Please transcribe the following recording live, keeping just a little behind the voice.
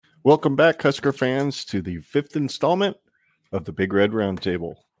Welcome back, Husker fans, to the 5th installment of the Big Red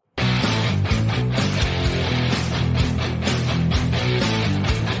Roundtable.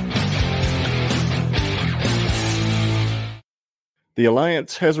 The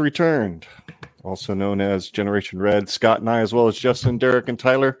Alliance has returned, also known as Generation Red. Scott and I, as well as Justin, Derek, and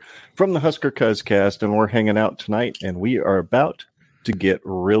Tyler from the Husker Cuzcast, and we're hanging out tonight, and we are about to get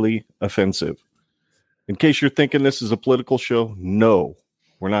really offensive. In case you're thinking this is a political show, no,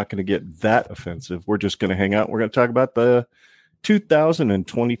 we're not going to get that offensive. We're just going to hang out. We're going to talk about the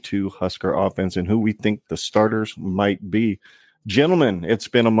 2022 Husker offense and who we think the starters might be. Gentlemen, it's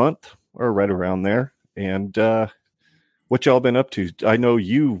been a month or right around there, and what y'all been up to? I know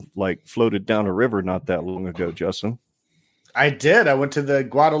you floated down a river not that long ago, Justin. I did. I went to the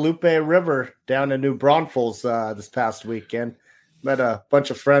Guadalupe River down in New Braunfels this past weekend. Met a bunch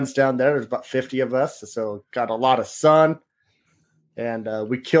of friends down there. There's about 50 of us, so got a lot of sun, and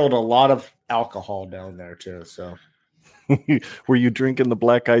we killed a lot of alcohol down there too. So, were you drinking the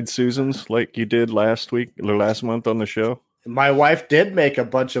Black-Eyed Susans like you did last week or last month on the show? My wife did make a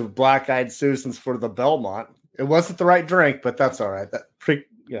bunch of Black-Eyed Susans for the Belmont. It wasn't the right drink, but that's all right. She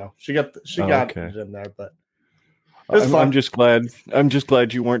got it in there, but I'm just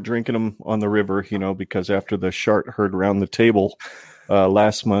glad you weren't drinking them on the river, because after the shart heard around the table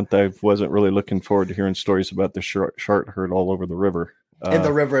last month, I wasn't really looking forward to hearing stories about the shart heard all over the river. In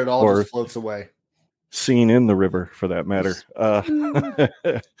the river, it all just floats away. Seen in the river, for that matter.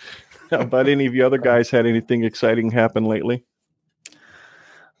 But any of you other guys had anything exciting happen lately?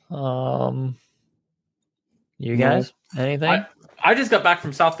 You guys, anything? I just got back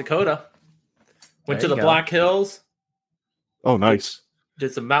from South Dakota. Went to the Black Hills. Oh, nice.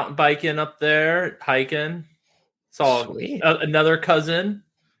 Did some mountain biking up there, hiking. Saw another cousin.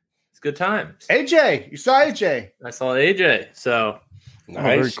 It's good times. AJ, you saw AJ. I saw AJ. So nice.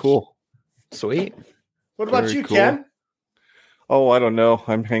 Very cool. Sweet. What about you, cool. Ken? Oh, I don't know.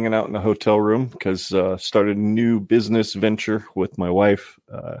 I'm hanging out in a hotel room because started a new business venture with my wife.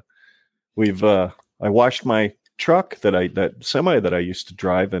 I washed my truck that semi that I used to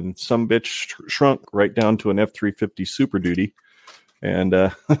drive, and some bitch shrunk right down to an F-350 Super Duty,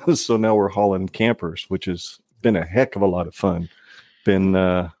 and so now we're hauling campers, which has been a heck of a lot of fun.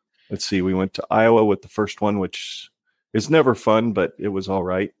 We went to Iowa with the first one, which is never fun, but it was all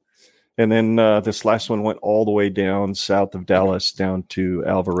right. And then this last one went all the way down south of Dallas, down to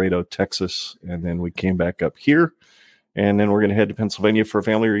Alvarado, Texas, and then we came back up here, and then we're going to head to Pennsylvania for a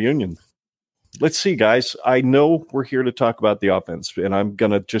family reunion. Let's see, guys. I know we're here to talk about the offense, and I'm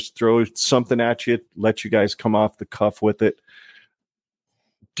going to just throw something at you, let you guys come off the cuff with it.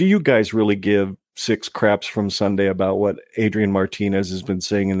 Do you guys really give six craps from Sunday about what Adrian Martinez has been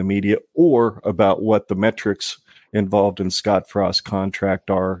saying in the media, or about what the metrics involved in Scott Frost's contract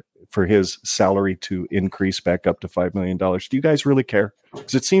are for his salary to increase back up to $5 million? Do you guys really care?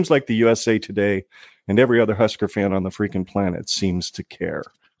 Because it seems like the USA Today and every other Husker fan on the freaking planet seems to care.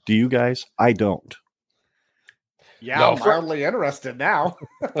 Do you guys? I don't. Yeah, no, I'm mildly interested now.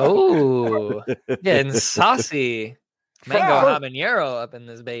 Oh, getting saucy. Mango habanero up in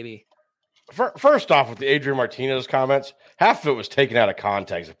this baby. First off, with the Adrian Martinez comments, half of it was taken out of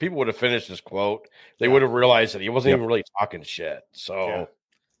context. If people would have finished his quote, they would have realized that he wasn't even really talking shit. So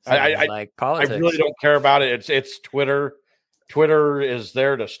I really don't care about it. It's Twitter. Twitter is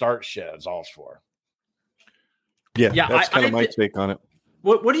there to start shit. It's all it's for. Yeah, that's kind of my take on it.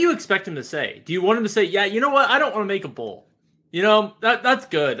 What do you expect him to say? Do you want him to say, yeah, you know what? I don't want to make a bowl. That's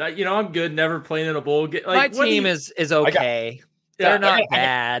good. I'm good never playing in a bowl. My team is okay. They're not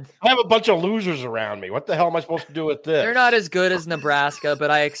bad. I have a bunch of losers around me. What the hell am I supposed to do with this? They're not as good as Nebraska,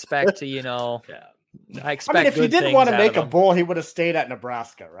 but I expect to, I expect if he didn't want to make a bowl, he would have stayed at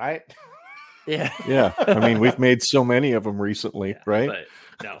Nebraska, right? Yeah. Yeah. I mean, we've made so many of them recently, right?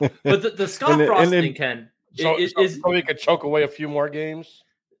 But the Scott Frost thing, Ken, so we could choke away a few more games.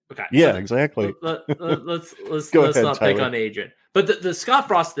 Okay. Yeah, exactly. Let's ahead, not Tyler. pick on Adrian. But the Scott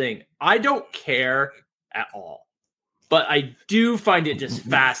Frost thing, I don't care at all. But I do find it just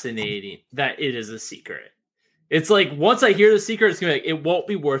fascinating that it is a secret. It's like once I hear the secret, it's gonna be like, it won't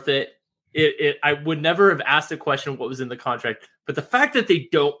be worth it. I would never have asked a question what was in the contract. But the fact that they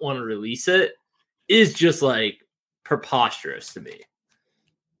don't want to release it is just like preposterous to me.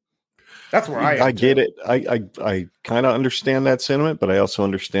 That's where I get it. I kind of understand that sentiment, but I also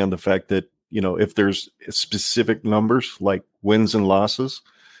understand the fact that, if there's specific numbers like wins and losses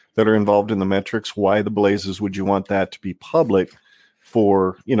that are involved in the metrics, why the blazes would you want that to be public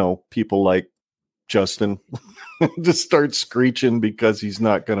for, people like Justin to start screeching because he's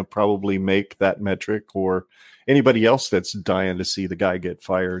not going to probably make that metric, or anybody else that's dying to see the guy get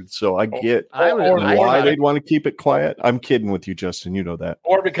fired. So I get why they'd want to keep it quiet. I'm kidding with you, Justin. You know that.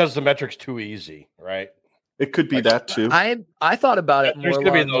 Or because the metric's too easy, right? It could be that too. I thought about it more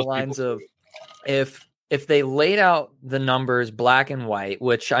along the lines people. of if they laid out the numbers black and white,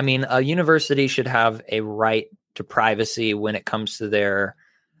 which I mean, a university should have a right to privacy when it comes to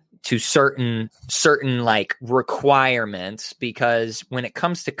certain like requirements, because when it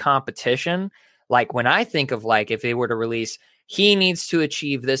comes to competition, like when I think of like if they were to release, he needs to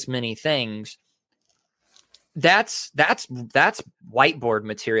achieve this many things. That's whiteboard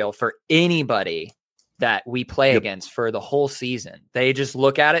material for anybody that we play against for the whole season. They just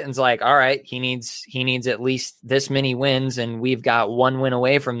look at it and it's like, all right, he needs at least this many wins, and we've got 1 win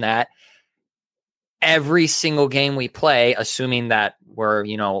away from that. Every single game we play, assuming that we're,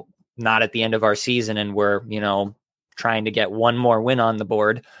 not at the end of our season and we're, trying to get one more win on the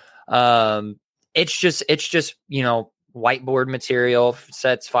board. It's just, whiteboard material,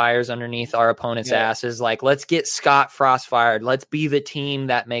 sets fires underneath our opponent's asses. Like, let's get Scott Frost fired. Let's be the team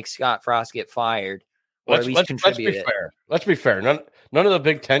that makes Scott Frost get fired. Let's be fair. Let's be fair. None of the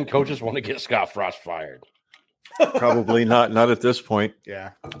Big Ten coaches want to get Scott Frost fired. Probably not at this point.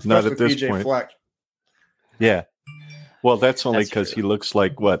 Yeah. Not at this PJ point. Fleck. Yeah. Well, that's only because he looks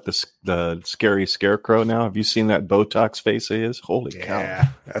like the scary scarecrow now. Have you seen that Botox face of his? Holy cow. Yeah,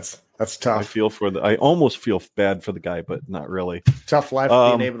 that's tough. I almost feel bad for the guy, but not really. Tough life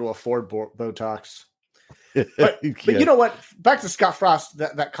being able to afford Botox. But you know what? Back to Scott Frost,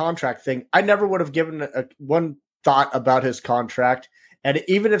 that contract thing. I never would have given one thought about his contract. And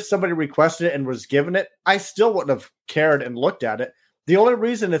even if somebody requested it and was given it, I still wouldn't have cared and looked at it. The only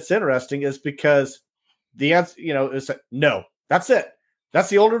reason it's interesting is because the answer, is no. That's it. That's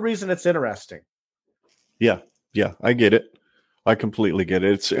the only reason it's interesting. Yeah, I get it. I completely get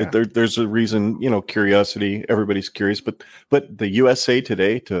it. There's a reason, curiosity. Everybody's curious, but the USA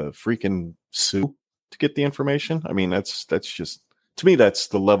Today to freaking sue to get the information. I mean, that's just, to me, that's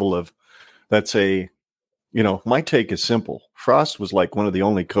the level of, my take is simple. Frost was like one of the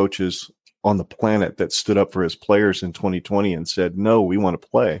only coaches on the planet that stood up for his players in 2020 and said, no, we want to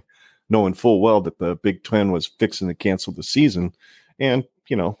play, knowing full well that the Big Ten was fixing to cancel the season. And,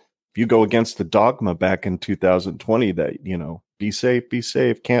 you go against the dogma back in 2020 that, be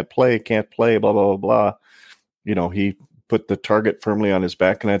safe, can't play, blah, blah, blah, blah. He put the target firmly on his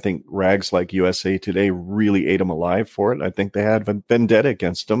back. And I think rags like USA Today really ate him alive for it. I think they had a vendetta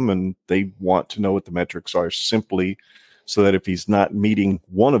against him, and they want to know what the metrics are simply so that if he's not meeting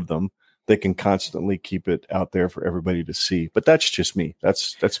one of them, they can constantly keep it out there for everybody to see. But that's just me.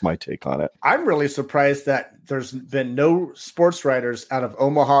 That's my take on it. I'm really surprised that there's been no sports writers out of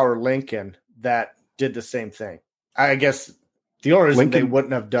Omaha or Lincoln that did the same thing. I guess the only reason they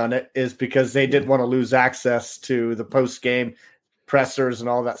wouldn't have done it is because they didn't want to lose access to the post-game pressers and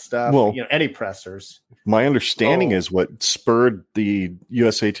all that stuff. Well, any pressers. My understanding is what spurred the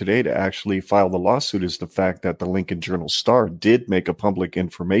USA Today to actually file the lawsuit is the fact that the Lincoln Journal-Star did make a public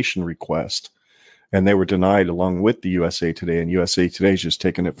information request, and they were denied along with the USA Today, and USA Today's just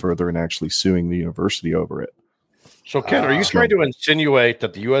taking it further and actually suing the university over it. So, Ken, are you trying to insinuate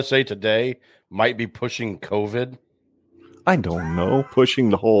that the USA Today might be pushing COVID? I don't know. Pushing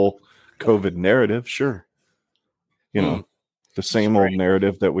the whole COVID narrative, sure. The same old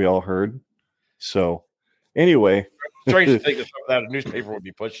narrative that we all heard. So, anyway. Strange to think that a newspaper would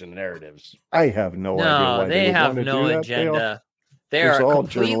be pushing narratives. I have no idea why they have no agenda. There's all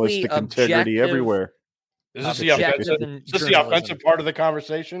journalistic integrity everywhere. Is this the offensive part of the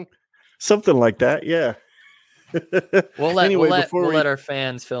conversation? Something like that, yeah. We'll let our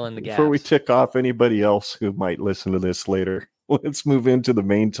fans fill in the gaps. Before we tick off anybody else who might listen to this later, let's move into the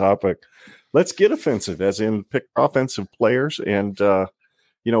main topic. Let's get offensive, as in pick offensive players. And,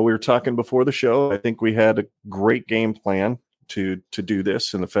 we were talking before the show. I think we had a great game plan to do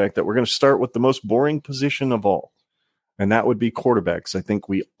this, and the fact that we're going to start with the most boring position of all, and that would be quarterbacks. I think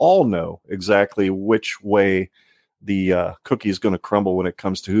we all know exactly which way the cookie is going to crumble when it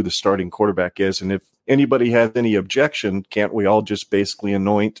comes to who the starting quarterback is. And if anybody has any objection, can't we all just basically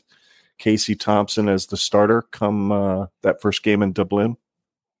anoint Casey Thompson as the starter come that first game in Dublin?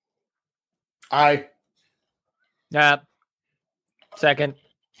 I second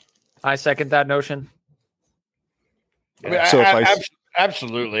that notion. I mean,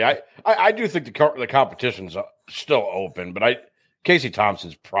 absolutely. I do think the competition's still open, but Casey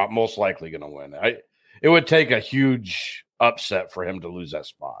Thompson's most likely going to win. It would take a huge upset for him to lose that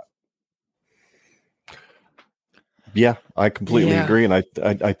spot. Yeah, I completely agree. And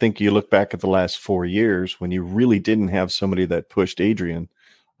I think you look back at the last 4 years when you really didn't have somebody that pushed Adrian.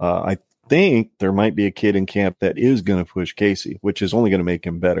 think there might be a kid in camp that is going to push Casey, which is only going to make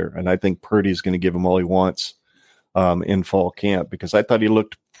him better. And I think Purdy's going to give him all he wants in fall camp, because I thought he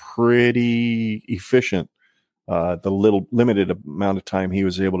looked pretty efficient the little limited amount of time he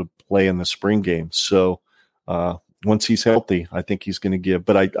was able to play in the spring game. So once he's healthy, I think he's going to give.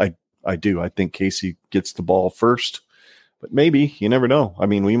 But I think Casey gets the ball first. But maybe, you never know. I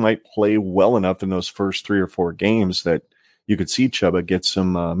mean, we might play well enough in those first 3 or 4 games that you could see Chubba get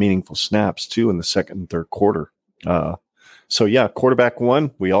some meaningful snaps too in the second and third quarter. So yeah, quarterback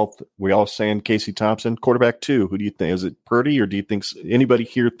 1, we all saying Casey Thompson. Quarterback 2, who do you think? Is it Purdy, or do you think anybody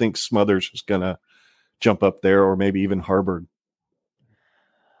here thinks Smothers is going to jump up there, or maybe even Harburg?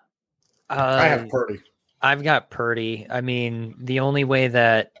 I have Purdy. I've got Purdy. I mean, the only way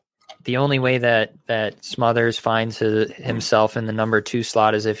that Smothers finds himself in the number 2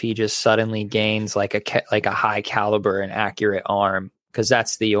 slot is if he just suddenly gains like a high caliber and accurate arm, because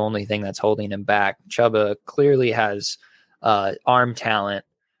that's the only thing that's holding him back. Chubba clearly has arm talent,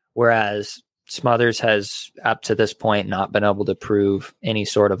 whereas Smothers has up to this point not been able to prove any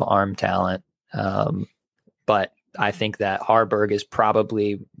sort of arm talent. But I think that Harburg is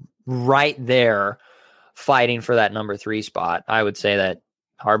probably right there fighting for that number 3 spot. I would say that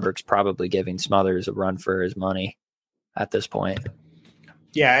Harburg's probably giving Smothers a run for his money at this point.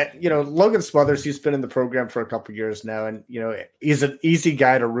 Yeah, Logan Smothers, he's been in the program for a couple of years now, and he's an easy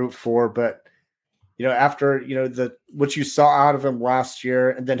guy to root for. But after what you saw out of him last year,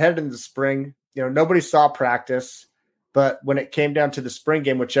 and then headed into the spring, nobody saw practice, but when it came down to the spring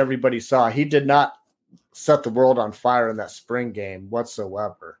game, which everybody saw, he did not set the world on fire in that spring game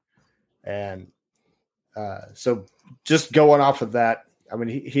whatsoever. And so just going off of that, I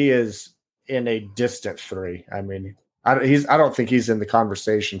mean, he is in a distant 3. I mean, I don't think he's in the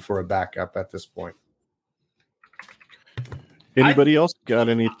conversation for a backup at this point. Anybody else got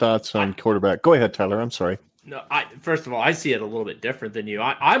any thoughts on quarterback? Go ahead, Tyler. I'm sorry. No, first of all, I see it a little bit different than you.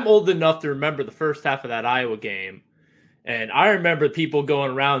 I'm old enough to remember the first half of that Iowa game, and I remember people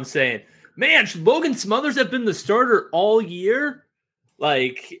going around saying, "Man, should Logan Smothers have been the starter all year?"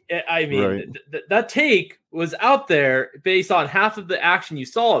 Like, I mean, right. That take was out there based on half of the action you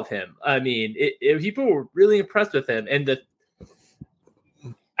saw of him. I mean, people were really impressed with him. And for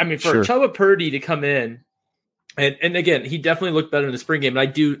Chubba Purdy to come in, and again, he definitely looked better in the spring game. And I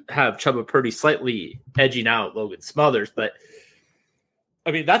do have Chubba Purdy slightly edging out Logan Smothers, but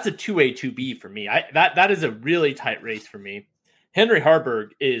I mean, that's a 2A, 2B for me. That is a really tight race for me. Henry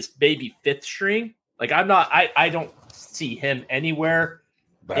Harburg is baby 5th string. Like, I don't see him anywhere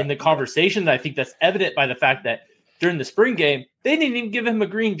in the conversation. I think that's evident by the fact that during the spring game, they didn't even give him a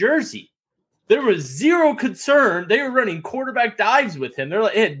green jersey. There was zero concern. They were running quarterback dives with him.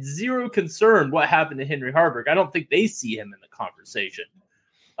 They had zero concern what happened to Henry Harburg. I don't think they see him in the conversation.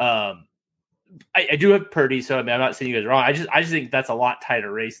 I do have Purdy, so I mean, I'm not saying you guys are wrong. I just think that's a lot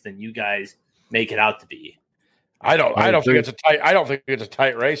tighter race than you guys make it out to be. I don't think it's a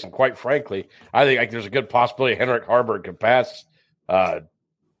tight race, and quite frankly, I think there's a good possibility Henrik Harburg can pass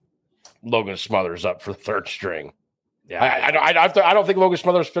Logan Smothers up for the 3rd string. Yeah, I don't think Logan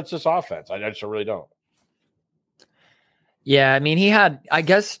Smothers fits this offense. I just really don't. Yeah, I mean, he had, I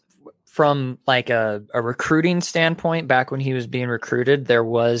guess, from like a recruiting standpoint, back when he was being recruited, there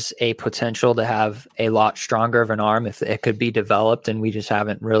was a potential to have a lot stronger of an arm if it could be developed, and we just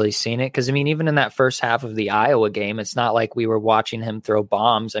haven't really seen it. Because, I mean, even in that first half of the Iowa game, it's not like we were watching him throw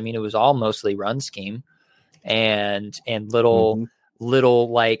bombs. I mean, it was all mostly run scheme and little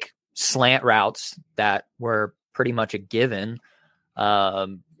like slant routes that were pretty much a given.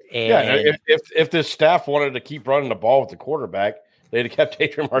 If this staff wanted to keep running the ball with the quarterback, they'd have kept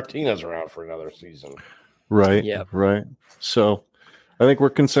Adrian Martinez around for another season. Right. Yeah. Right. So I think we're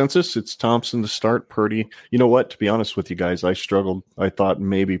consensus. It's Thompson to start. Purdy. You know what? To be honest with you guys, I struggled. I thought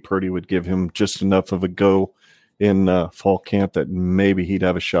maybe Purdy would give him just enough of a go in fall camp that maybe he'd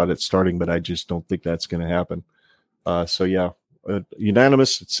have a shot at starting, but I just don't think that's going to happen. So yeah,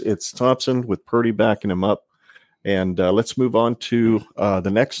 unanimous. It's Thompson with Purdy backing him up. And let's move on to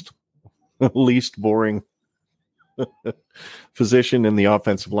the next least boring position in the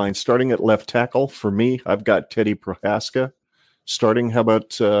offensive line. Starting at left tackle, for me, I've got Teddy Prohaska starting. How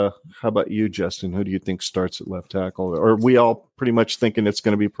about you, Justin? Who do you think starts at left tackle? Or are we all pretty much thinking it's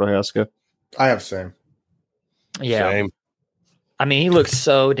going to be Prohaska? I have same. Yeah. Same. I mean, he looks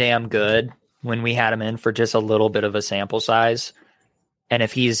so damn good when we had him in for just a little bit of a sample size. And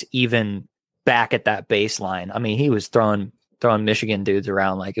if he's even back at that baseline, I mean, he was throwing Michigan dudes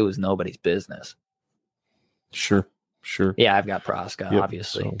around like it was nobody's business. Sure. Yeah, I've got Prohaska,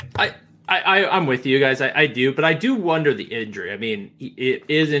 obviously. So. I'm with you guys. I do, but I do wonder the injury. I mean, it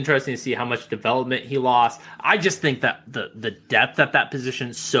is interesting to see how much development he lost. I just think that the depth at that position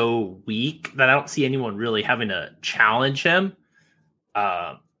is so weak that I don't see anyone really having to challenge him.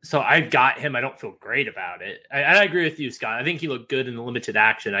 So I've got him. I don't feel great about it. I agree with you, Scott. I think he looked good in the limited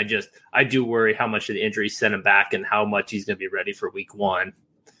action. I do worry how much of the injury sent him back and how much he's going to be ready for week 1.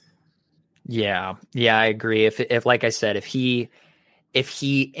 Yeah, I agree. If like I said, if he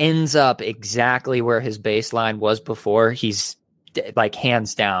ends up exactly where his baseline was before, he's like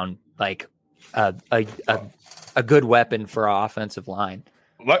hands down like a good weapon for our offensive line.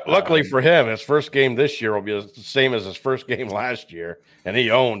 Luckily for him, his first game this year will be the same as his first game last year, and he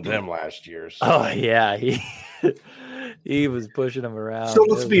owned them last year. So. Oh yeah, he was pushing them around. So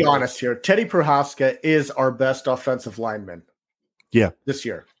let's be honest here. Teddy Prohaska is our best offensive lineman. Yeah, this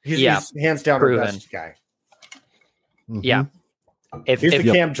year he's hands down proven. Our best guy. Mm-hmm. Yeah, he's the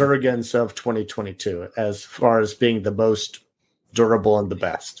Cam Jurgens of 2022 as far as being the most durable and the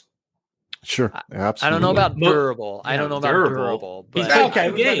best. Sure, absolutely. I don't know about durable. I don't know about durable. But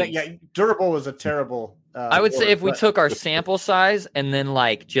okay, durable was a terrible. I would say if we took our sample size and then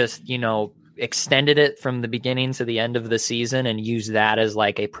like just extended it from the beginning to the end of the season and use that as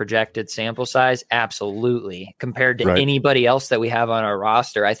like a projected sample size, absolutely. Compared to anybody else that we have on our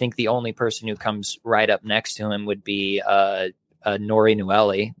roster, I think the only person who comes right up next to him would be Nori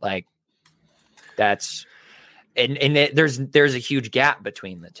Nueli. Like that's and there's a huge gap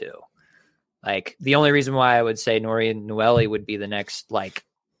between the two. Like the only reason why I would say Nori Nueli would be the next like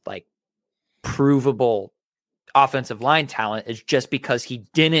provable offensive line talent is just because he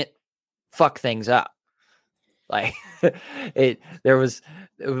didn't fuck things up. Like there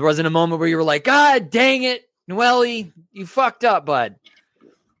wasn't a moment where you were like, God dang it, Nueli, you fucked up, bud.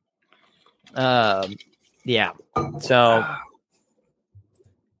 Yeah. So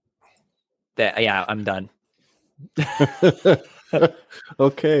I'm done.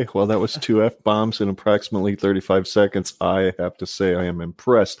 Okay, well, that was 2 F-bombs in approximately 35 seconds. I have to say I am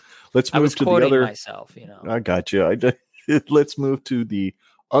impressed. Let's move to the other. Myself, I got you. Let's move to the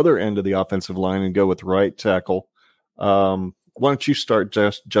other end of the offensive line and go with right tackle. Why don't you start,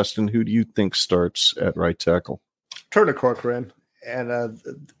 Justin? Who do you think starts at right tackle? Turner Corcoran. And,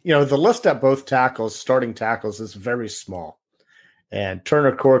 the list at both tackles, starting tackles, is very small. And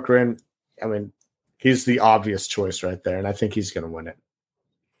Turner Corcoran, I mean, he's the obvious choice right there, and I think he's going to win it.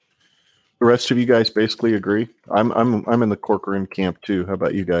 The rest of you guys basically agree. I'm in the Corcoran camp too. How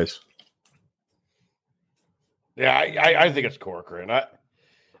about you guys? Yeah, I think it's Corcoran.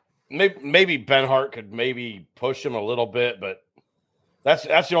 Maybe Ben Hart could maybe push him a little bit, but that's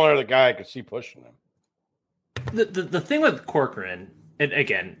the only other guy I could see pushing him. The thing with Corcoran, and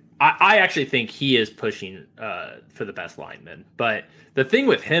again, I actually think he is pushing for the best lineman. But the thing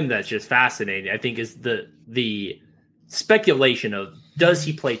with him that's just fascinating, I think, is the speculation of does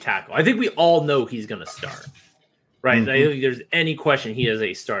he play tackle? I think we all know he's going to start, right? Mm-hmm. I don't think there's any question he is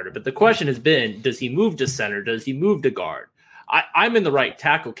a starter. But the question has been, does he move to center? Does he move to guard? I'm in the right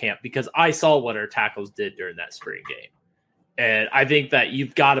tackle camp because I saw what our tackles did during that spring game. And I think that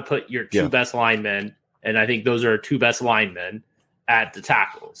you've got to put your two best linemen, and I think those are our two best linemen, at the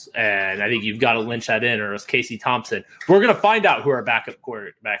tackles. And I think you've got to lynch that in, or else Casey Thompson. We're going to find out who our backup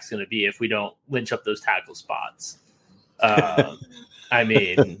quarterback's going to be if we don't lynch up those tackle spots. I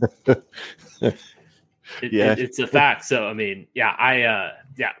mean, it's a fact. So, I mean, I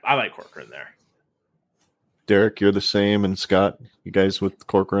like Corcoran there. Derek, you're the same, and Scott, you guys with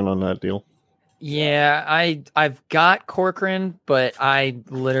Corcoran on that deal? Yeah, I've got Corcoran, but I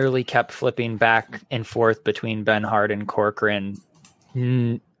literally kept flipping back and forth between Ben Hart and Corcoran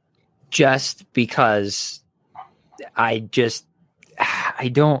just because I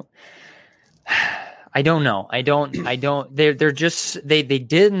don't know. They're just, they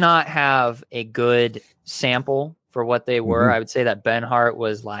did not have a good sample for what they were. Mm-hmm. I would say that Ben Hart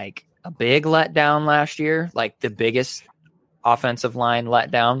was like a big letdown last year, like the biggest offensive line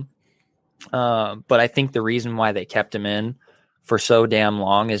letdown. But I think the reason why they kept him in for so damn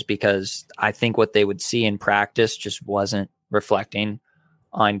long is because I think what they would see in practice just wasn't reflecting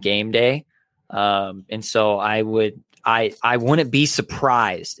on game day. And so I wouldn't be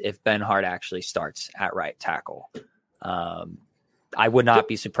surprised if Ben Hart actually starts at right tackle. I would not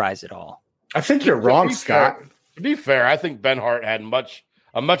be surprised at all. I think you're wrong, Scott. To be fair, I think Ben Hart had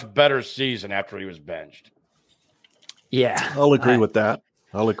a much better season after he was benched. Yeah. I'll agree with that.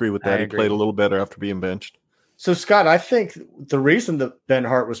 He played a little better after being benched. So, Scott, I think the reason that Ben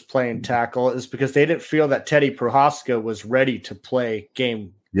Hart was playing tackle is because they didn't feel that Teddy Prohaska was ready to play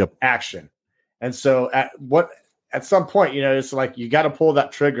game action. And so at some point, it's like you got to pull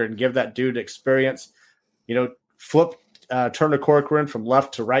that trigger and give that dude experience. Flip Turner Corcoran from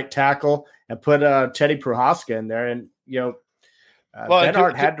left to right tackle and put Teddy Prohaska in there. And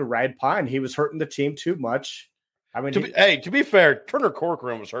Benhart had to ride Pine. He was hurting the team too much. I mean, to be fair, Turner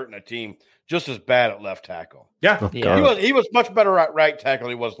Corcoran was hurting a team just as bad at left tackle. Yeah, he was much better at right tackle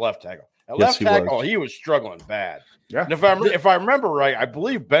than he was left tackle. At left tackle, he was struggling bad. Yeah, and if I remember right, I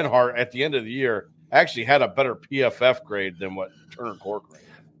believe Benhart at the end of the year actually had a better PFF grade than what Turner Corcoran.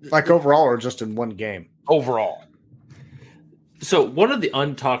 Like overall, or just in one game? Overall. So one of the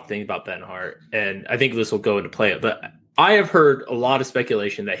untalked things about Benhart, and I think this will go into play, but I have heard a lot of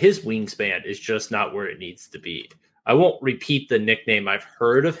speculation that his wingspan is just not where it needs to be. I won't repeat the nickname I've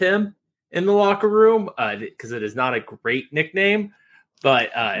heard of him in the locker room because it is not a great nickname, but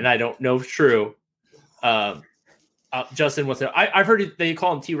and I don't know if it's true. Justin wants to. I've heard they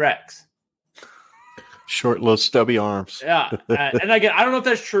call him T-Rex. Short, little, stubby arms. Yeah, and again, I don't know if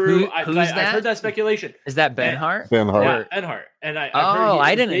that's true. I've heard that speculation. Is that Benhart? Benhart. Yeah, Benhart. And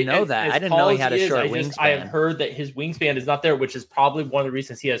I didn't know that. I didn't know he had a short wingspan. I have heard that his wingspan is not there, which is probably one of the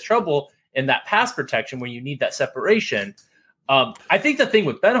reasons he has trouble in that pass protection when you need that separation. I think the thing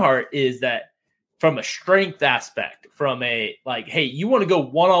with Benhart is that from a strength aspect, from a like, hey, you want to go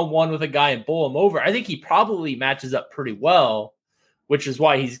one-on-one with a guy and bowl him over, I think he probably matches up pretty well, which is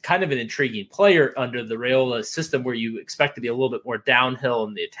why he's kind of an intriguing player under the Raiola system where you expect to be a little bit more downhill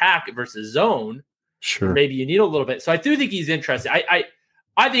in the attack versus zone. Sure. Maybe you need a little bit. So I do think he's interesting.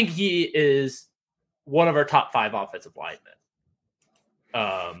 I think he is one of our top 5 offensive linemen.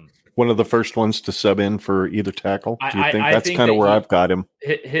 One of the first ones to sub in for either tackle. Do you think that's kind of where I've got him?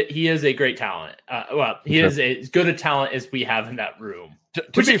 He is a great talent. He is as good a talent as we have in that room.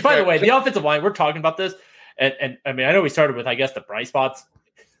 By the way, the offensive line, we're talking about this. And I mean, I know we started with, I guess, the bright spots.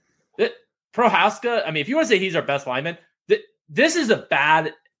 Prohaska, I mean, if you want to say he's our best lineman, this is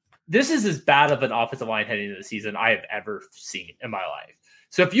as bad of an offensive line heading into the season I have ever seen in my life.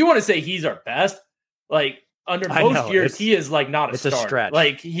 So if you want to say he's our best, like under most years, he is like not a starter. A stretch.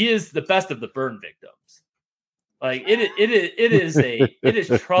 Like he is the best of the burn victims. Like it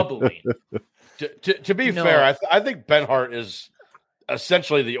is troubling. To be fair, I think Benhart is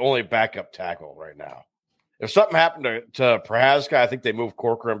essentially the only backup tackle right now. If something happened to Prohaska, I think they move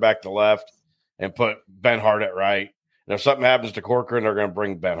Corcoran back to left and put Benhart at right. And if something happens to Corcoran, they're going to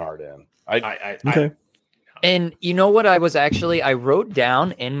bring Benhart in. Okay. And you know what? I wrote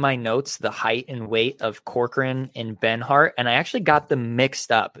down in my notes the height and weight of Corcoran and Benhart, and I actually got them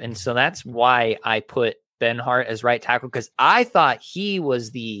mixed up. And so that's why I put Benhart as right tackle, because I thought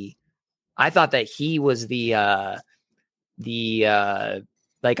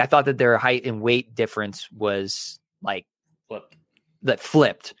I thought that their height and weight difference was like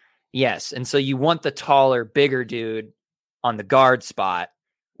flipped. Yes. And so you want the taller, bigger dude on the guard spot,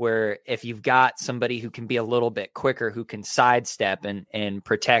 where if you've got somebody who can be a little bit quicker, who can sidestep and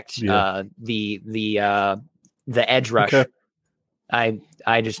protect the edge rush. Okay.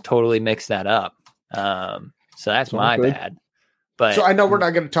 I just totally mixed that up. So that's my bad. But so I know we're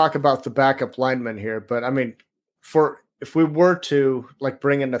not going to talk about the backup linemen here, but I mean, if we were to like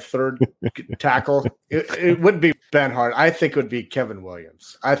bring in a third tackle, it wouldn't be Benhart. I think it would be Kevin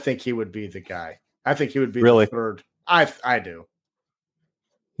Williams. I think he would be the guy. I think he would be the third. I do.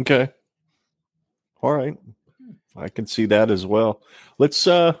 Okay. All right. I can see that as well. Let's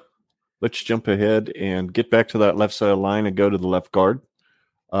jump ahead and get back to that left side of the line and go to the left guard.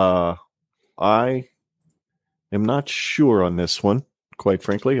 I am not sure on this one, quite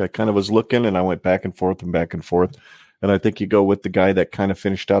frankly. I kind of was looking and I went back and forth. And I think you go with the guy that kind of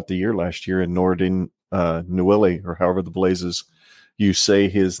finished out the year last year in Norden Newelly, or however the blazes you say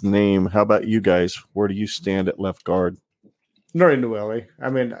his name. How about you guys? Where do you stand at left guard? Norden Newelly. I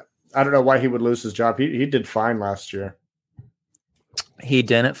mean, I don't know why he would lose his job. He did fine last year. He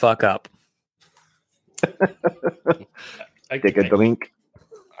didn't fuck up. Take a drink.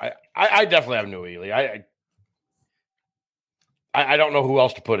 I definitely have Newelly. I don't know who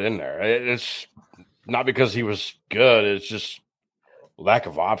else to put in there. It's not because he was good. It's just lack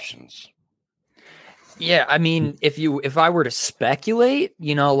of options. Yeah, I mean, if I were to speculate,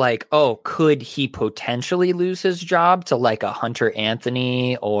 could he potentially lose his job to like a Hunter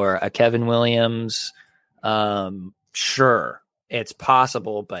Anthony or a Kevin Williams? Sure, it's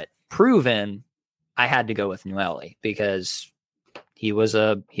possible, but proven, I had to go with Newelly because he was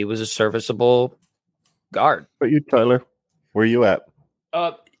a serviceable guard. But you, Tyler, where are you at?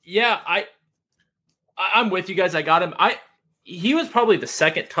 Yeah, I'm with you guys. I got him. He was probably the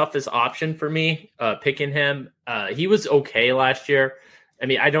second toughest option for me, picking him. He was okay last year. I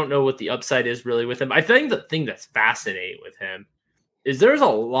mean, I don't know what the upside is really with him. I think the thing that's fascinating with him is there's a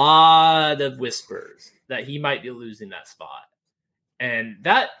lot of whispers that he might be losing that spot. And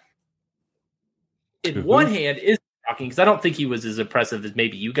that, in one hand, is shocking because I don't think he was as impressive as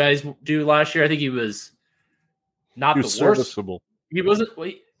maybe you guys do last year. I think he was not the worst. Serviceable. He wasn't.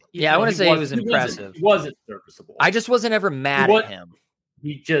 I want to say he was impressive. He wasn't serviceable. I just wasn't ever mad at him.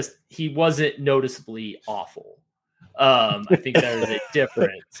 He wasn't noticeably awful. I think there is a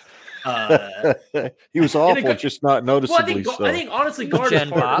difference. He was awful, just not noticeably. Well, I think honestly,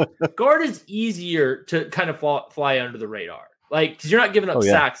 guard is easier to kind of fly under the radar, like because you're not giving up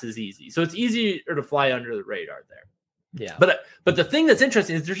sacks as easy, so it's easier to fly under the radar there. Yeah, but the thing that's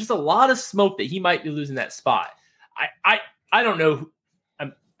interesting is there's just a lot of smoke that he might be losing that spot. I don't know.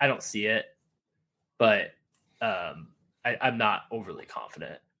 I don't see it, but I'm not overly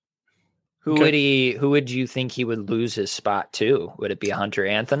confident. Who would you think he would lose his spot to? Would it be Hunter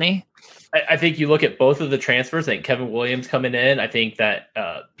Anthony? I think you look at both of the transfers. I think Kevin Williams coming in. I think that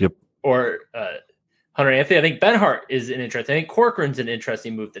or Hunter Anthony. I think Benhart is an interesting. I think Corcoran's an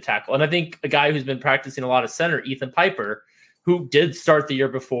interesting move to tackle. And I think a guy who's been practicing a lot of center, Ethan Piper, who did start the year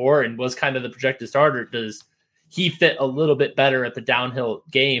before and was kind of the projected starter, does he fit a little bit better at the downhill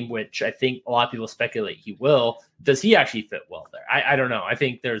game, which I think a lot of people speculate he will. Does he actually fit well there? I don't know. I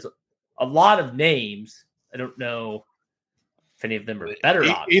think there's a lot of names. I don't know if any of them are better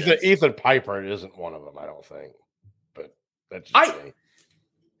options. Ethan Piper isn't one of them, I don't think. But that's I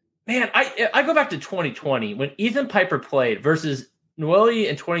go back to 2020 when Ethan Piper played versus Noelle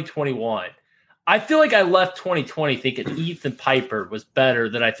in 2021. I feel like I left 2020 thinking Ethan Piper was better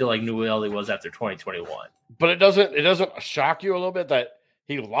than I feel like Noelle was after 2021. But it doesn't shock you a little bit that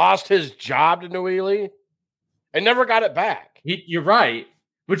he lost his job to Noelle and never got it back. You're right,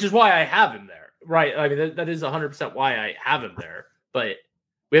 which is why I have him there. Right. I mean, that is 100% why I have him there. But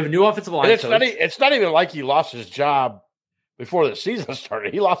we have a new offensive line coach. It's not even like he lost his job before the season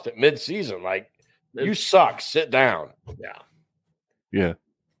started. He lost it mid-season. Like, you suck. Sit down. Yeah.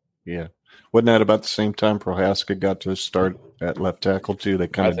 Wasn't that about the same time Prohaska got to start at left tackle too? They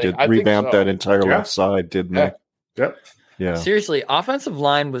kind of did revamp that entire left side, didn't they? Yep. Yeah. Seriously, offensive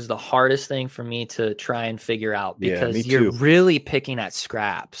line was the hardest thing for me to try and figure out because you're really picking at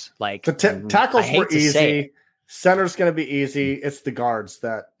scraps. Like the tackles were easy. Center's going to be easy. It's the guards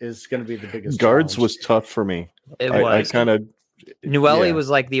that is going to be the biggest. Guards challenge. Was tough for me. I kind of. Noelle was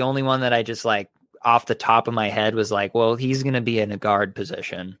like the only one that I just like off the top of my head was like, well, he's going to be in a guard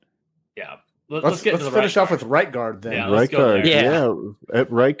position. Yeah. Let's finish off with right guard then. Yeah, right guard. Yeah.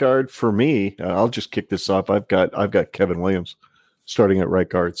 At right guard for me, I'll just kick this off. I've got Kevin Williams starting at right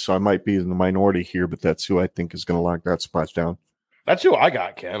guard, so I might be in the minority here, but that's who I think is going to lock that spot down. That's who I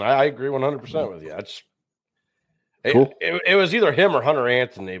got, Ken. I agree 100% with you. That's cool. It was either him or Hunter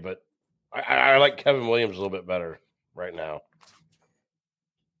Anthony, but I like Kevin Williams a little bit better right now.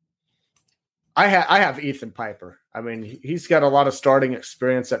 I have Ethan Piper. I mean, he's got a lot of starting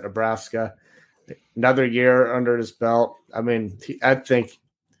experience at Nebraska. Another year under his belt. I mean, I think,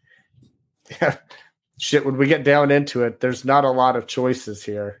 when we get down into it, there's not a lot of choices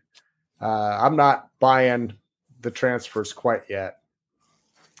here. I'm not buying the transfers quite yet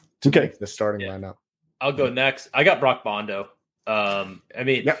to make the starting lineup. I'll go next. I got Brock Bondo. So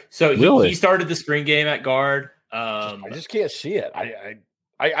he started the spring game at guard. I just can't see it.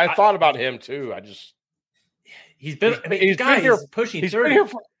 I thought about him too. He's been pushing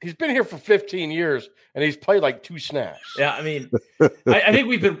 30. He's been here for 15 years, and he's played like 2 snaps. Yeah, I mean, I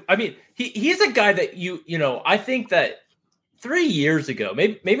think he's a guy that I think that 3 years ago,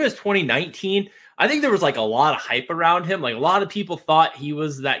 maybe it was 2019. I think there was like a lot of hype around him. Like a lot of people thought he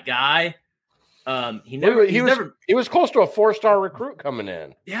was that guy. He was close to a 4-star recruit coming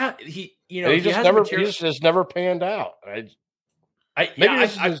in. Yeah, he just never panned out. Maybe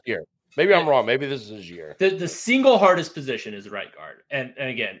this is his year. Maybe I'm wrong. Maybe this is his year. The single hardest position is right guard. And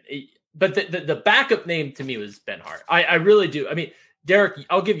again, but the backup name to me was Benhart. I really do. I mean, Derek,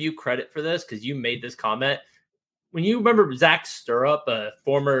 I'll give you credit for this because you made this comment. When you remember Zach Stirrup, a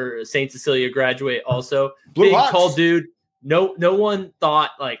former St. Cecilia graduate, also big tall dude. No one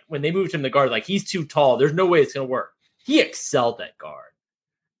thought like when they moved him to guard, like he's too tall. There's no way it's going to work. He excelled at guard.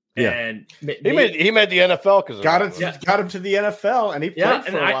 Yeah, and he made the NFL because got him to the NFL, and he played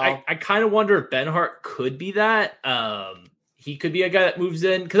for a while. I kind of wonder if Benhart could be that. He could be a guy that moves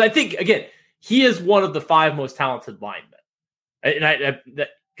in because I think again he is one of the 5 most talented linemen, and I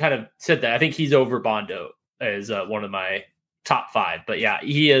that kind of said that I think he's over Bondo as one of my top 5. But yeah,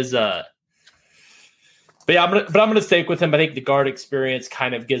 he is. I'm gonna stick with him. I think the guard experience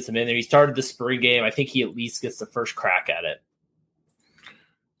kind of gets him in there. He started the spring game. I think he at least gets the first crack at it.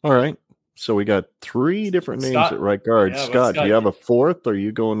 All right. So we got 3 different names Scott. at right guard. Yeah, Scott, do you have a fourth, or are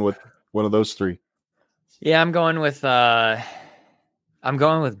you going with one of those 3? Yeah, I'm going with Ben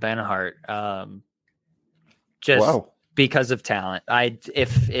Hart. Just because of talent.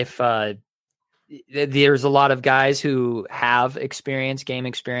 There's a lot of guys who have game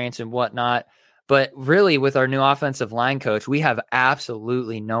experience and whatnot, but really with our new offensive line coach, we have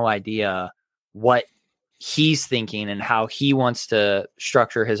absolutely no idea what he's thinking and how he wants to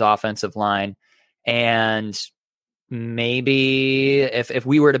structure his offensive line. And maybe if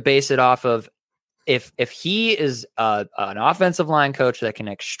we were to base it off of if he is an offensive line coach that can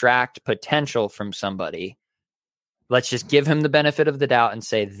extract potential from somebody, let's just give him the benefit of the doubt and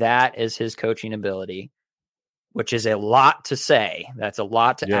say that is his coaching ability, which is a lot to say. That's a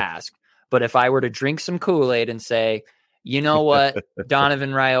lot to ask. But if I were to drink some Kool-Aid and say, you know what,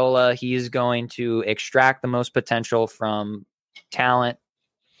 Donovan Raiola, he is going to extract the most potential from talent,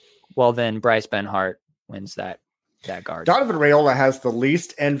 well, then Bryce Benhart wins that guard. Donovan Raiola has the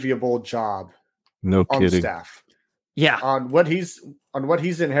least enviable job on staff. Yeah. On what he's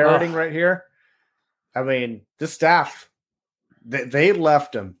inheriting right here. I mean, this staff, they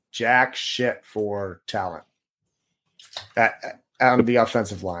left him jack shit for talent on the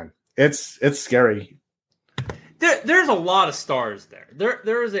offensive line. It's scary. There's a lot of stars there.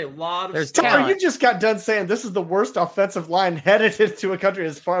 There is a lot of stars. You just got done saying this is the worst offensive line headed into a country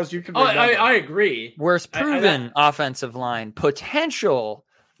as far as you can remember. I agree. Worst proven offensive line potential.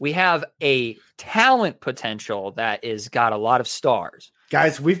 We have a talent potential that is got a lot of stars.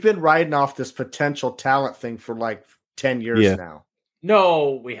 Guys, we've been riding off this potential talent thing for like 10 years now.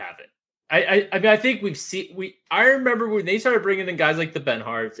 No, we haven't. I mean, I think I remember when they started bringing in guys like the Ben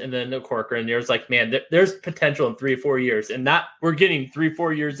Harts and then the Corcoran, there's like, man, there's potential in 3 or 4 years, and that we're getting 3 or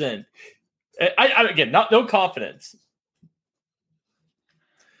 4 years in. Again, no confidence.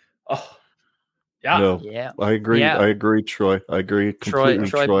 Oh, yeah. No, yeah. I agree. Yeah. I agree, Troy. I agree completely,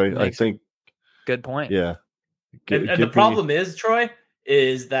 Troy. I think. Good point. Yeah. And the problem is, Troy,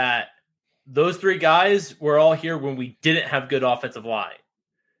 is that those 3 guys were all here when we didn't have good offensive line.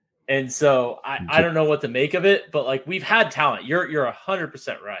 And so I don't know what to make of it, but like we've had talent. You're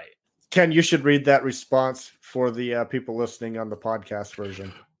 100% right. Ken, you should read that response for the people listening on the podcast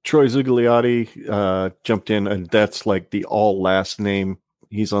version. Troy Zugliotti jumped in, and that's like the all last name.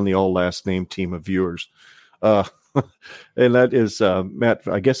 He's on the all last name team of viewers. And that is Matt.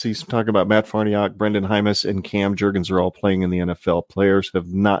 I guess he's talking about Matt Farniok, Brendan Hymas, and Cam Jurgens are all playing in the NFL. Players have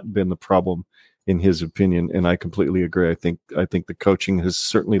not been the problem, in his opinion, and I completely agree. I think the coaching has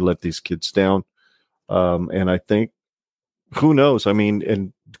certainly let these kids down, and I think, who knows? I mean,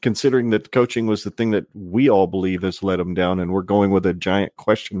 and considering that coaching was the thing that we all believe has let them down, and we're going with a giant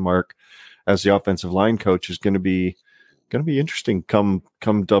question mark as the offensive line coach, is going to be interesting come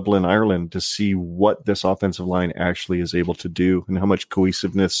Dublin, Ireland, to see what this offensive line actually is able to do and how much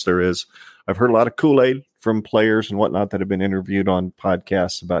cohesiveness there is. I've heard a lot of Kool-Aid from players and whatnot that have been interviewed on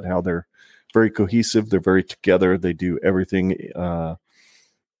podcasts about how they're very cohesive. They're very together. They do everything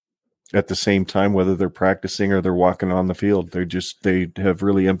at the same time, whether they're practicing or they're walking on the field. They have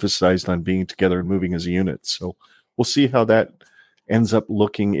really emphasized on being together and moving as a unit. So we'll see how that ends up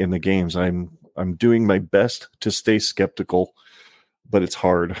looking in the games. I'm doing my best to stay skeptical, but it's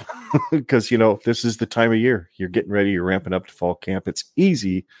hard because, this is the time of year. You're getting ready. You're ramping up to fall camp. It's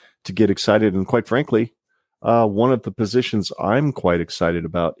easy to get excited. And quite frankly, one of the positions I'm quite excited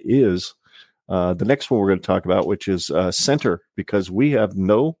about is the next one we're going to talk about, which is center, because we have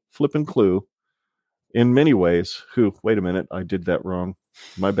no flipping clue in many ways wait a minute, I did that wrong.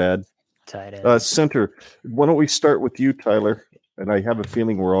 My bad. Tight end. Center. Why don't we start with you, Tyler? And I have a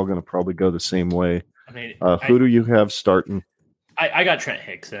feeling we're all going to probably go the same way. I mean, who do you have starting? I got Trent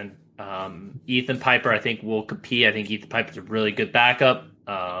Hickson. Ethan Piper, I think, will compete. I think Ethan Piper's a really good backup.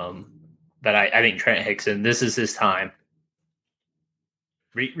 But I think Trent Hickson, this is his time.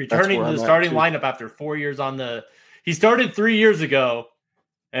 Returning to the starting lineup after 4 years he started 3 years ago,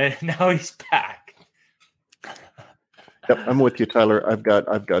 and now he's back. Yep, I'm with you, Tyler. I've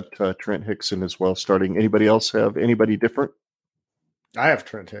got Trent Hickson as well starting. Anybody else have anybody different? I have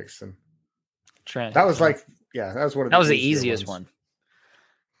Trent Hickson. That was one of that was the easiest one.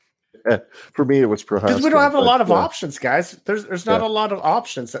 For me, it was Prohaska. Because we don't have a lot of options, guys. There's not a lot of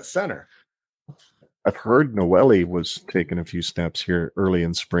options at center. I've heard Noelle was taking a few snaps here early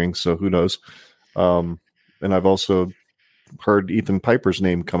in spring, so who knows? And I've also heard Ethan Piper's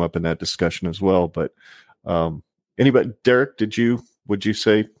name come up in that discussion as well. But anybody, Derek, would you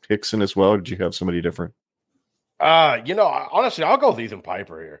say Hickson as well, or did you have somebody different? Honestly, I'll go with Ethan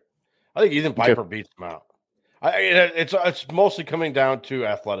Piper here. I think Ethan Piper beats him out. It's mostly coming down to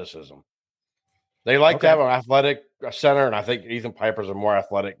athleticism. They like to have an athletic center, and I think Ethan Piper's a more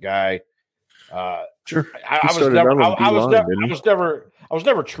athletic guy. Sure. I was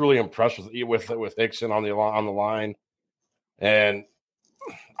never truly impressed with Hickson on the line, and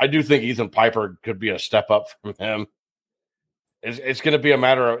I do think Ethan Piper could be a step up from him. It's going to be a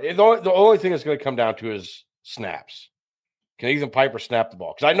matter of the only thing that's going to come down to is snaps. Can Ethan Piper snap the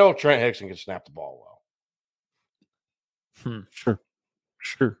ball? Because I know Trent Hickson can snap the ball well. Sure.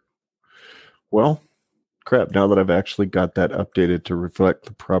 Well, crap. Now that I've actually got that updated to reflect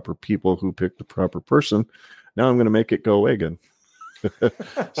the proper people who picked the proper person, now I'm going to make it go away again.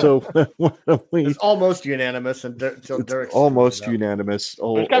 So it's almost unanimous, and Derek's almost unanimous.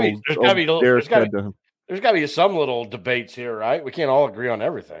 There's got to be some little debates here, right? We can't all agree on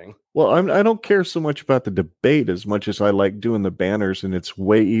everything. Well, I don't care so much about the debate as much as I like doing the banners, and it's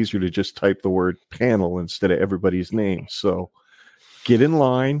way easier to just type the word panel instead of everybody's name. So get in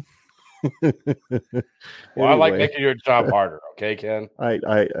line. Well, I like making your job harder. Okay, Ken.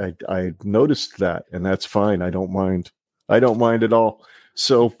 I noticed that, and that's fine. I don't mind at all.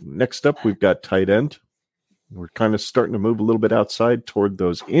 So next up, we've got tight end. We're kind of starting to move a little bit outside toward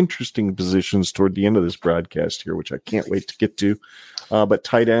those interesting positions toward the end of this broadcast here, which I can't wait to get to. But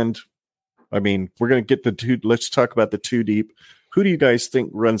tight end, I mean, we're going to get the two. Let's talk about the two deep. Who do you guys think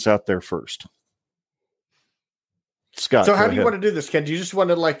runs out there first? Scott. So how do you want to do this, Ken? Do you just want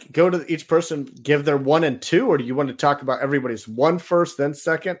to go to each person, give their 1 and 2, or do you want to talk about everybody's 1 first, then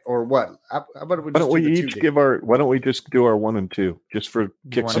second, or what? How about why don't we just do our 1 and 2 just for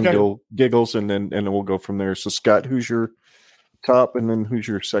kicks and giggles, and then we'll go from there. So Scott, who's your top, and then who's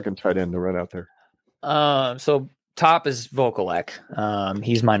your second tight end to run out there? So top is Vokalek.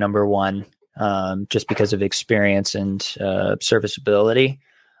 He's my number 1, just because of experience and serviceability.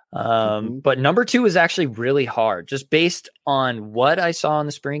 But number 2 is actually really hard, just based on what I saw in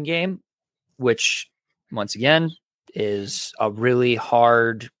the spring game, which once again is a really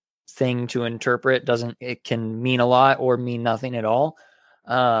hard thing to interpret. It can mean a lot or mean nothing at all.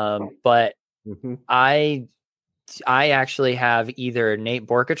 But I actually have either Nate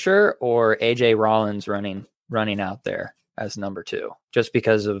Borkacher or AJ Rollins running out there as number 2, just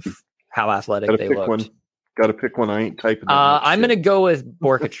because of how athletic they looked. Got to pick one. I ain't typing. I'm going to go with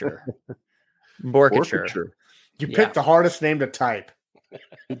Borkacher. Borkacher. You picked the hardest name to type.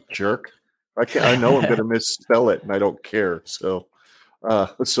 Jerk. I know I'm going to misspell it, and I don't care. So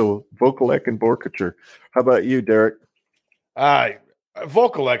Vokalek and Borkacher. How about you, Derek?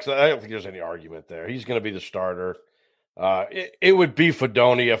 Vokalek, I don't think there's any argument there. He's going to be the starter. It would be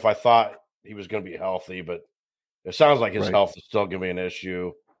Fedoni if I thought he was going to be healthy, but it sounds like his health is still going to be an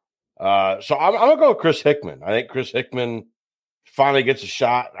issue. So I'm going to go with Chris Hickman. I think Chris Hickman finally gets a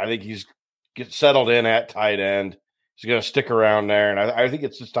shot. I think he's gets settled in at tight end. He's going to stick around there, and I think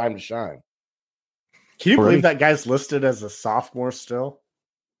it's his time to shine. Can you believe that guy's listed as a sophomore still?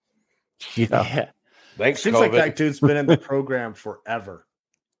 Yeah. Thanks, Seems COVID. like that dude's been in the program forever.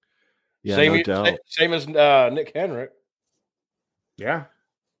 Yeah, no doubt. Same as Nick Henrik. Yeah.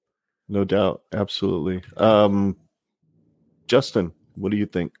 No doubt. Absolutely. Justin, what do you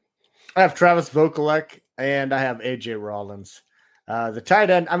think? I have Travis Vokalek and I have AJ Rollins. The tight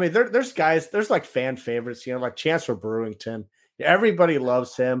end, I mean, there's guys, there's like fan favorites, like Chancellor Brewington. Everybody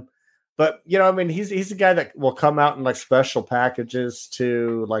loves him. But, I mean, he's a guy that will come out in like special packages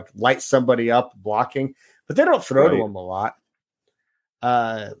to like light somebody up blocking, but they don't throw to him a lot.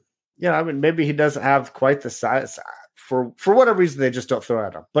 I mean, maybe he doesn't have quite the size for whatever reason, they just don't throw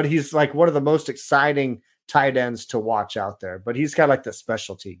at him. But he's like one of the most exciting tight ends to watch out there. But he's kind of like the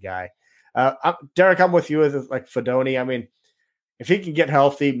specialty guy. Derek, I'm with you with like Fedoni. I mean, if he can get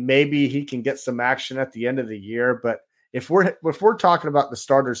healthy, maybe he can get some action at the end of the year. But if we're talking about the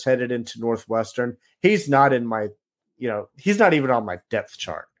starters headed into Northwestern, he's not in my, he's not even on my depth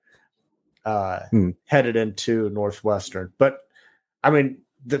chart headed into Northwestern. But I mean,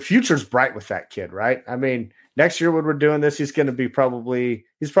 the future's bright with that kid, right? I mean, next year when we're doing this, he's probably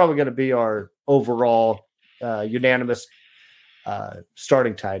going to be our overall unanimous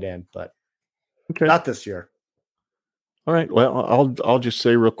starting tight end, but not this year. All right. Well, I'll just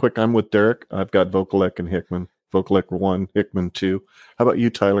say real quick, I'm with Derek. I've got Vokalek and Hickman. Vokalek 1, Hickman 2. How about you,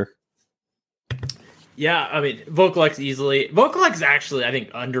 Tyler? Yeah, I mean, Vokalek's actually, I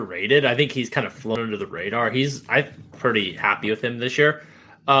think, underrated. I think he's kind of flown under the radar. I'm pretty happy with him this year.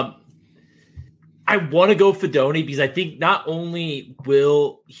 I want to go Fedoni because I think not only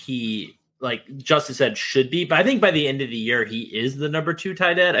will he, like Justin said, should be, but I think by the end of the year, he is the number 2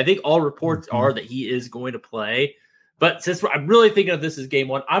 tight end. I think all reports are that he is going to play. But since I'm really thinking of this as game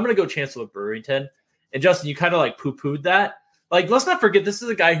 1, I'm going to go Chancellor Brewington. And Justin, you kind of like poo-pooed that. Like, let's not forget, this is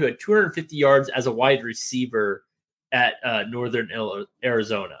a guy who had 250 yards as a wide receiver at Northern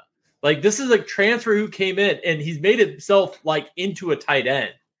Arizona. Like, this is a transfer who came in, and he's made himself like into a tight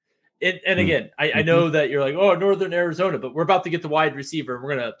end. And again, I know that you're like, oh, Northern Arizona, but we're about to get the wide receiver. And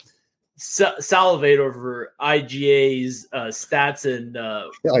we're going to salivate over IGA's stats in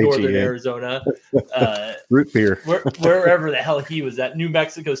Northern Arizona. Root beer. Wherever the hell he was at. New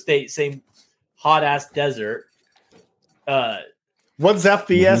Mexico State, same hot-ass desert. One's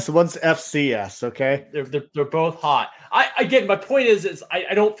FBS, one's FCS, okay? They're both hot. Again, my point is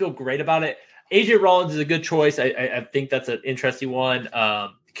I don't feel great about it. AJ Rollins is a good choice. I think that's an interesting one.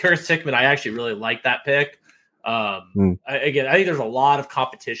 Karis Hickman, I actually really like that pick. I think there's a lot of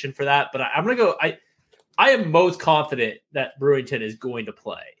competition for that, but I'm going to go. I am most confident that Brewington is going to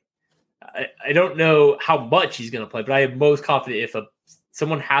play. I don't know how much he's going to play, but I am most confident if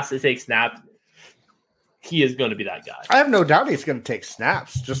someone has to take snaps, he is going to be that guy. I have no doubt he's going to take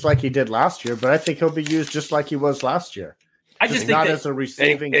snaps, just like he did last year, but I think he'll be used just like he was last year. I just think not as a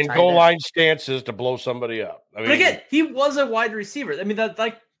receiving and goal line stances to blow somebody up. I mean, but again, he was a wide receiver. I mean, that's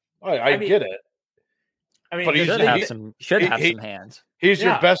like I get it. I mean, but he should have some hands. He's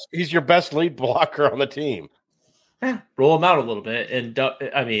your best. He's your best lead blocker on the team. Roll him out a little bit, and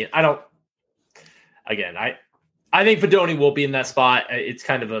I mean, I don't. Again, I think Fedoni will be in that spot. It's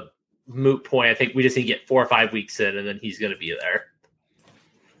kind of a moot point. I think we just need to get 4 or 5 weeks in, and then he's going to be there.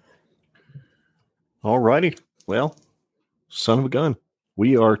 All righty. Well, son of a gun.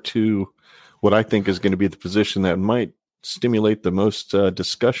 We are to what I think is going to be the position that might stimulate the most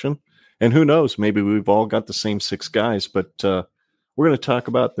discussion. And who knows, maybe we've all got the same 6 guys, but we're going to talk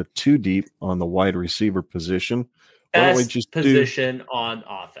about the 2 deep on the wide receiver position. Why don't we just position on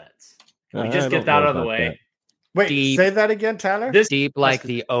offense? Can we just get that out of the way? That. Wait, deep. Say that again, Tyler. This deep like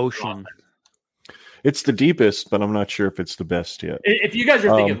the ocean. It's the deepest, but I'm not sure if it's the best yet. If you guys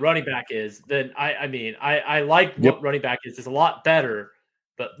are thinking running back is, then I like what running back is. It's a lot better,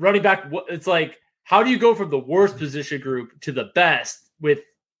 but running back, it's like, how do you go from the worst position group to the best with,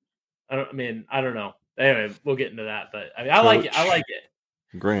 I don't know. Anyway, we'll get into that, but I like it. I like it.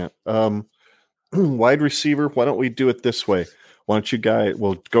 Grant, wide receiver. Why don't we do it this way? Why don't you guys,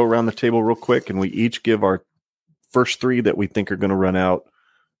 we'll go around the table real quick and we each give our first 3 that we think are going to run out.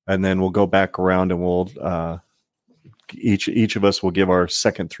 And then we'll go back around and we'll each of us will give our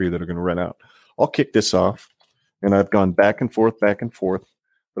second 3 that are going to run out. I'll kick this off, and I've gone back and forth, but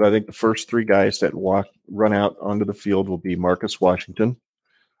I think the first 3 guys that run out onto the field will be Marcus Washington,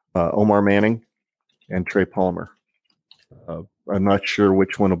 Omar Manning, and Trey Palmer. I'm not sure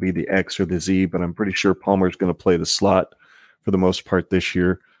which one will be the X or the Z, but I'm pretty sure Palmer's going to play the slot for the most part this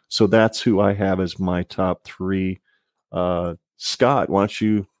year. So that's who I have as my top 3. Scott, why don't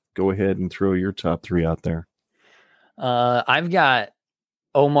you go ahead and throw your top 3 out there? I've got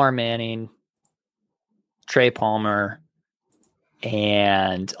Omar Manning, Trey Palmer,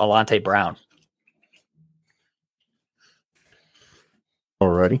 and Alante Brown.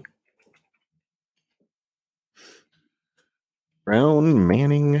 Alrighty. Brown,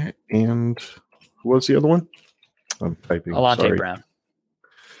 Manning, and who was the other one? I'm typing. Alante Brown.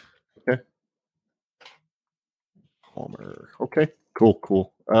 Okay. Palmer. Okay.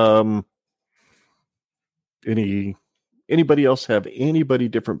 Cool. Anybody else have anybody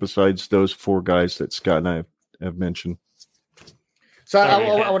different besides those 4 guys that Scott and I have mentioned? So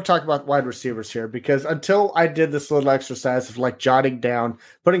I want to talk about wide receivers here, because until I did this little exercise of like jotting down,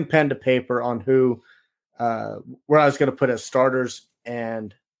 putting pen to paper on who, where I was going to put as starters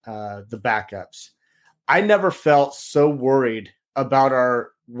and the backups, I never felt so worried about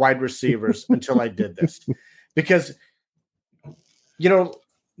our wide receivers until I did this, because,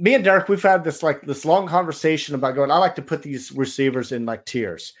 me and Derek, we've had this long conversation about going, I like to put these receivers in like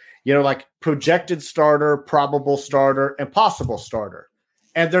tiers, like projected starter, probable starter, and possible starter.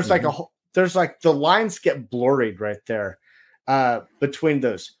 And there's the lines get blurred right there between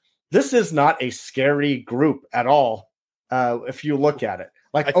those. This is not a scary group at all. If you look at it,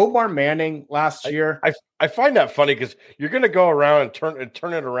 like Omar Manning last year, I find that funny because you're going to go around and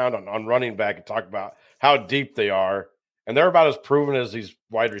turn it around on running back and talk about how deep they are. And they're about as proven as these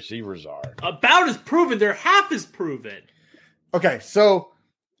wide receivers are. About as proven. They're half as proven. Okay, so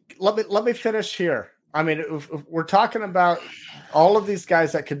let me finish here. I mean, if we're talking about all of these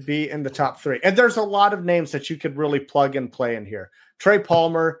guys that could be in the top 3. And there's a lot of names that you could really plug and play in here. Trey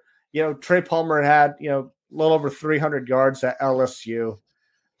Palmer, Trey Palmer had, a little over 300 yards at LSU.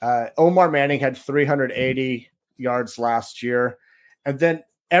 Omar Manning had 380 yards last year. And then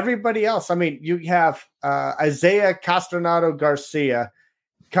everybody else, I mean, you have Isaiah Castronado Garcia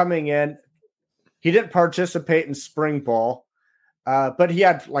coming in. He didn't participate in spring ball, but he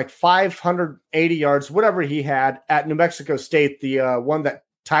had like 580 yards, whatever he had at New Mexico State, the one that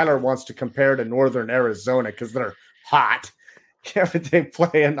Tyler wants to compare to Northern Arizona because they're hot. They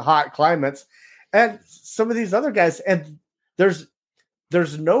play in hot climates. And some of these other guys, and there's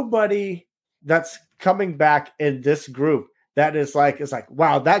nobody that's coming back in this group that is like,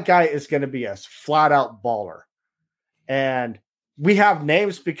 wow, that guy is going to be a flat out baller. And we have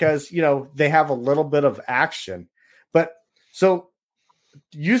names because, they have a little bit of action. But so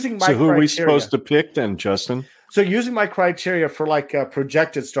using my who are we supposed to pick then, Justin? So using my criteria for like a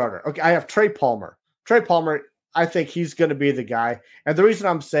projected starter. Okay, I have Trey Palmer. Trey Palmer, I think he's going to be the guy. And the reason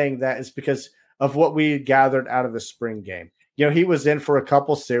I'm saying that is because of what we gathered out of the spring game. He was in for a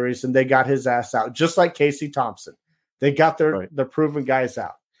couple series and they got his ass out, just like Casey Thompson. They got their proven guys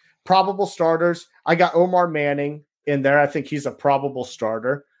out. Probable starters. I got Omar Manning in there. I think he's a probable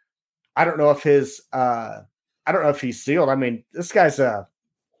starter. I don't know if he's sealed. I mean, this guy's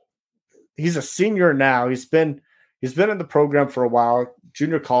he's a senior now. He's been in the program for a while,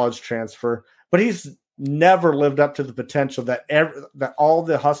 junior college transfer, but he's never lived up to the potential that all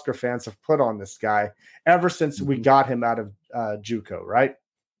the Husker fans have put on this guy ever since we got him out of JUCO, right?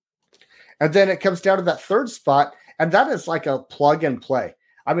 And then it comes down to that third spot, and that is like a plug and play.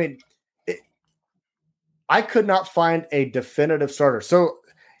 I mean, I could not find a definitive starter. So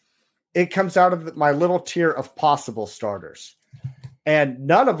it comes out of my little tier of possible starters. And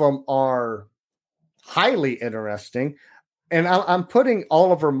none of them are highly interesting. And I'm putting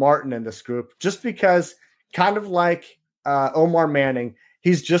Oliver Martin in this group just because, kind of like Omar Manning,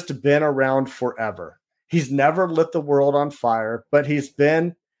 he's just been around forever. He's never lit the world on fire, but he's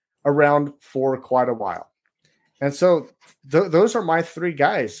been around for quite a while. And so those are my three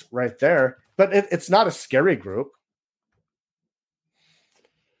guys right there. But it's not a scary group.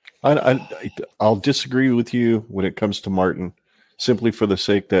 I'll disagree with you when it comes to Martin, simply for the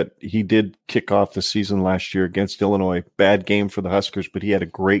sake that he did kick off the season last year against Illinois. Bad game for the Huskers, but he had a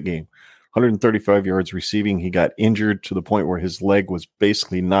great game. 135 yards receiving. He got injured to the point where his leg was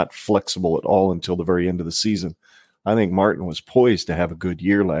basically not flexible at all until the very end of the season. I think Martin was poised to have a good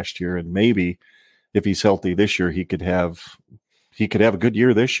year last year, and maybe if he's healthy this year, he could have a good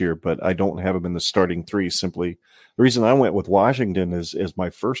year this year, but I don't have him in the starting three. Simply the reason I went with Washington as my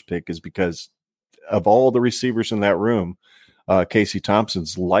first pick is because of all the receivers in that room, Casey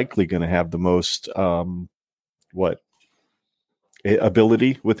Thompson's likely going to have the most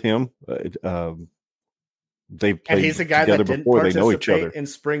ability with him. They've played he's a guy together that didn't before. They know each other in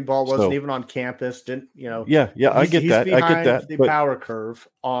spring ball, wasn't even on campus. Didn't Yeah, I get that. He's behind I get that. the power curve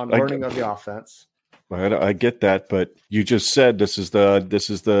on learning of the offense. I get that, but you just said this is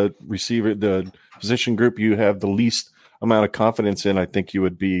the receiver, the position group you have the least amount of confidence in. I think you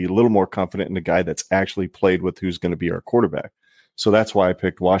would be a little more confident in the guy that's actually played with who's going to be our quarterback. So that's why I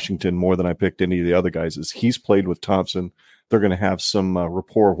picked Washington more than I picked any of the other guys. Is he's played with Thompson. They're going to have some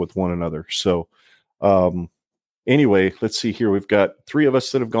rapport with one another. So anyway, let's see here. We've got three of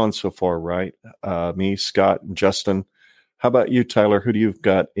us that have gone so far, right? Me, Scott, and Justin. How about you, Tyler? Who do you've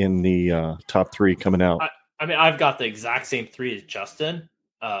got in the top three coming out? I mean, I've got the exact same three as Justin.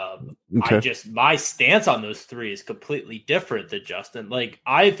 Okay. My stance on those three is completely different than Justin. Like,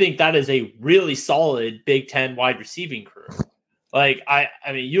 I think that is a really solid Big Ten wide receiving crew. Like, I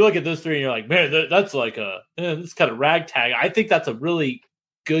mean, you look at those three and you're like, man, that's like this kind of ragtag. I think that's a really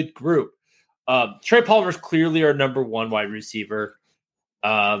good group. Trey Palmer's clearly our number one wide receiver.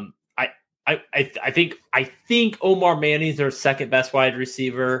 I think Omar Manning's their second best wide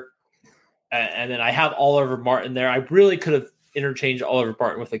receiver. And then I have Oliver Martin there. I really could have interchanged Oliver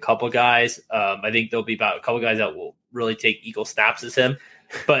Martin with a couple guys. I think there'll be about a couple guys that will really take equal snaps as him.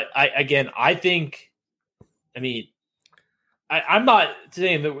 But I'm not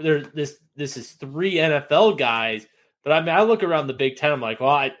saying that this is three NFL guys, but I mean, I look around the Big Ten, I'm like,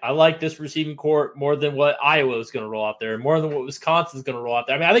 well, I like this receiving core more than what Iowa is going to roll out there, more than what Wisconsin's going to roll out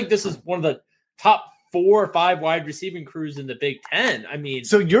there. I mean, I think this is one of the top 4 or 5 wide receiving crews in the Big Ten. I mean,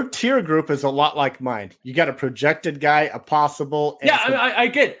 so your tier group is a lot like mine. You got a projected guy, a possible. I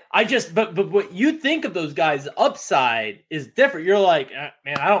get. But what you think of those guys' upside is different. You're like,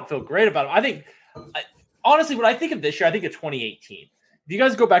 man, I don't feel great about them. I think, honestly, what I think of this year, I think of 2018. If you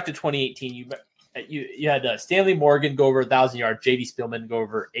guys go back to 2018, you had Stanley Morgan go over 1,000 yards, J.D. Spielman go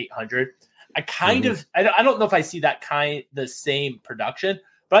over 800. I don't know if I see the same production.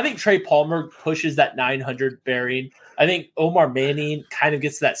 But I think Trey Palmer pushes that 900 bearing. I think Omar Manning kind of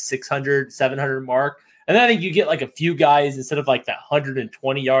gets to that 600, 700 mark. And then I think you get like a few guys instead of like that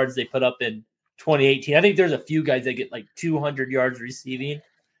 120 yards they put up in 2018. I think there's a few guys that get like 200 yards receiving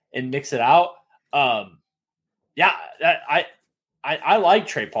and mix it out. Yeah, I like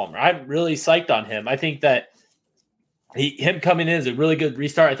Trey Palmer. I'm really psyched on him. I think that him coming in is a really good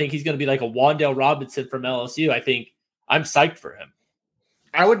restart. I think he's going to be like a Wan'Dale Robinson from LSU. I think I'm psyched for him.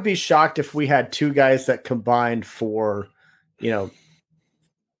 I would be shocked if we had two guys that combined for,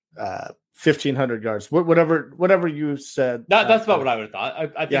 1,500 yards. Whatever you said. That's about what I would have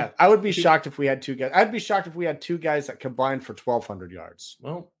thought. I think I would be shocked if we had two guys. I'd be shocked if we had two guys that combined for 1,200 yards.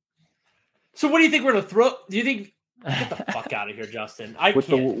 Well, so what do you think we're going to throw? Do you think? Get the fuck out of here, Justin. With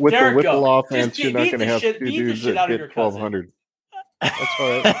the whipple offense, you're not going to have two dudes that hit 1,200. That's all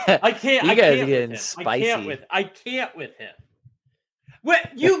right. I can't. You I guys can't are getting with him. spicy. I can't with him.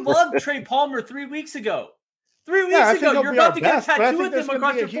 You loved Trey Palmer 3 weeks ago. 3 weeks ago, you're about to get a tattoo with him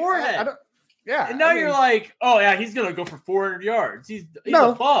across your forehead. And now you're like, oh yeah, he's going to go for 400 yards. He's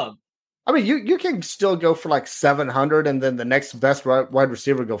a bum. I mean, you can still go for like 700, and then the next best wide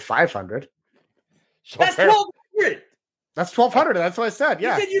receiver go 500. So that's 1,200. That's 1,200. That's what I said.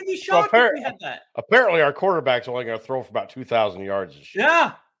 Yeah. You said you'd be shocked if we had that. Apparently, our quarterback's only going to throw for about 2,000 yards this year.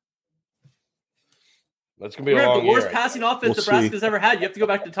 Yeah. That's going to be a long the worst year. Passing offense Nebraska's ever had. You have to go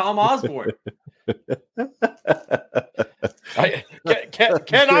back to Tom Osborne.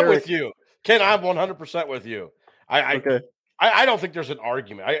 Ken, I'm with you. Ken, I'm 100% with you. I don't think there's an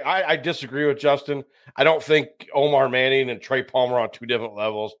argument. I disagree with Justin. I don't think Omar Manning and Trey Palmer are on two different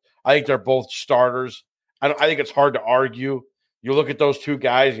levels. I think they're both starters. I think it's hard to argue. You look at those two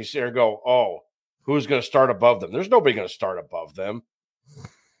guys and you sit there and go, oh, who's going to start above them? There's nobody going to start above them.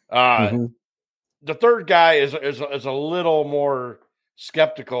 The third guy is a little more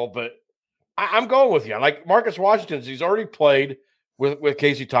skeptical, but I'm going with you. Like Marcus Washington, he's already played with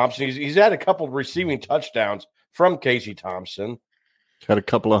Casey Thompson. He's had a couple of receiving touchdowns from Casey Thompson. Had a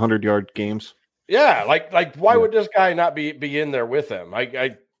couple of 100-yard games. Yeah, like why would this guy not be in there with him?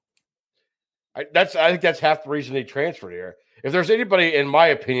 I think that's half the reason he transferred here. If there's anybody, in my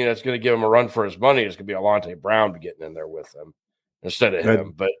opinion, that's going to give him a run for his money, it's going to be Alontae Brown getting in there with him instead of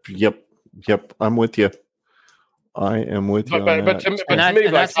him. But yep, I'm with you. I am with you.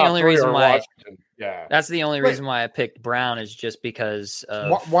 That's the only reason why. Yeah, that's the only reason why I picked Brown is just because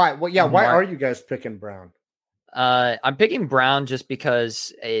of why. Well, yeah, why are you guys picking Brown? I'm picking Brown just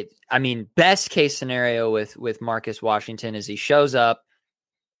because best case scenario with Marcus Washington is he shows up,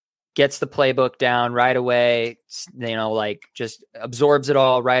 gets the playbook down right away, just absorbs it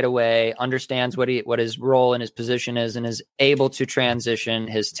all right away, understands what his role and his position is, and is able to transition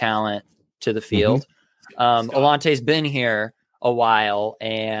his talent to the field. Alante's been here a while,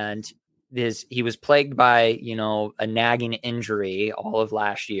 and he was plagued by, a nagging injury all of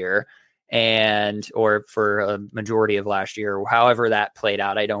last year or for a majority of last year, however that played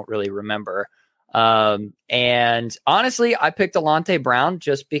out. I don't really remember. And honestly, I picked Alontae Brown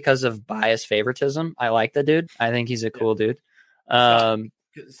just because of bias favoritism. I like the dude. I think he's a cool dude. I'm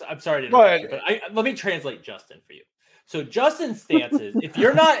sorry to interrupt you, but let me translate Justin for you. So Justin's stance is if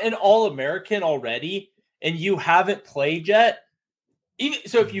you're not an All-American already and you haven't played yet,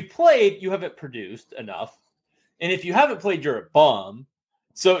 so if you've played, you haven't produced enough. And if you haven't played, you're a bum.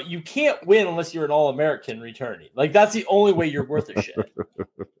 So you can't win unless you're an All-American returning. Like that's the only way you're worth a shit.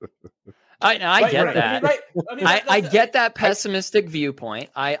 I get that. I get that pessimistic viewpoint.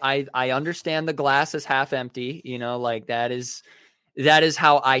 I understand the glass is half empty. That is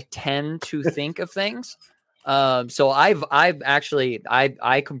how I tend to think of things. So I've actually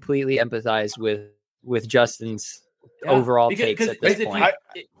I completely empathize with Justin's overall takes at this point.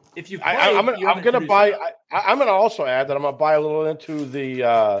 I'm going to also add that I'm going to buy a little into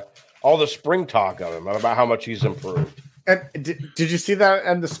the all the spring talk of him about how much he's improved. And did you see that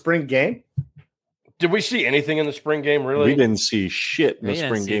in the spring game? Did we see anything in the spring game, really? We didn't see shit in the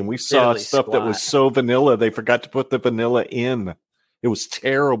spring game. We saw stuff that was so vanilla, they forgot to put the vanilla in. It was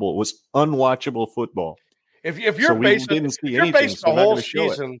terrible. It was unwatchable football. If you're basing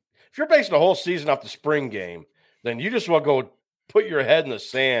the whole season off the spring game, then you just want to go put your head in the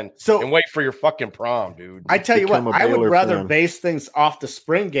sand and wait for your fucking prom, dude. I tell you what, I would rather base things off the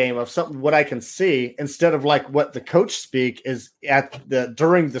spring game of what I can see instead of like what the coach speak is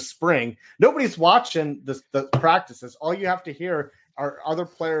during the spring. Nobody's watching the practices. All you have to hear are other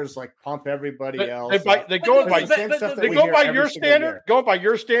players like pump everybody else. They go by your standard. Going by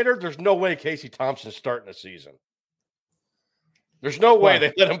your standard, there's no way Casey Thompson's starting a season. There's no way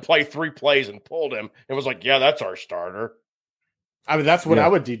they let him play 3 plays and pulled him and was like, yeah, that's our starter. I mean, that's what I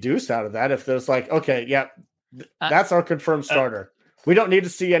would deduce out of that. If there's like, okay, that's our confirmed starter. We don't need to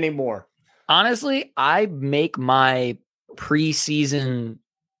see any more. Honestly, I make my preseason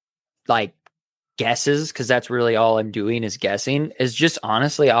guesses, because that's really all I'm doing is guessing, is just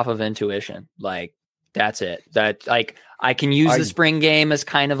honestly off of intuition. Like, that's it. That, like, I can use the spring game as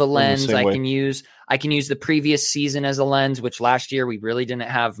kind of a lens. I can use the previous season as a lens, which last year we really didn't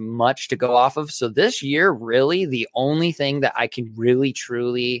have much to go off of. So this year, really, the only thing that I can really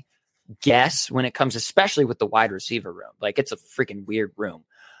truly guess when it comes, especially with the wide receiver room, like, it's a freaking weird room.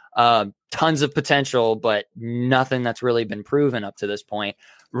 Tons of potential, but nothing that's really been proven up to this point.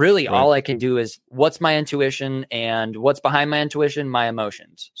 Really, all I can do is what's my intuition, and what's behind my intuition, my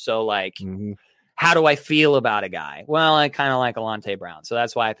emotions. So, like, how do I feel about a guy? Well, I kind of like Alante Brown, so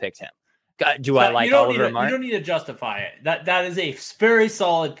that's why I picked him. I like Oliver Martin? You don't need to justify it. That is a very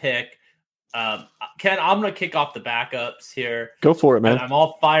solid pick. Ken, I'm going to kick off the backups here. Go for it, man. I'm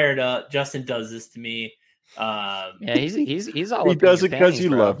all fired up. Justin does this to me. Yeah, he's all. He does it because he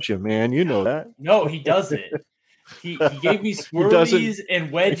loves you, man. You know that. No, he doesn't. He gave me swirlies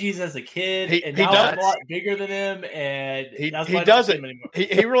and wedgies as a kid, and now I'm a lot bigger than him. And he does it.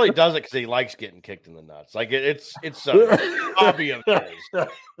 He really does it because he likes getting kicked in the nuts. Like it's a hobby of his.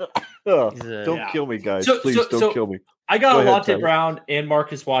 Don't kill me, guys. Please don't kill me. I got Alante Brown and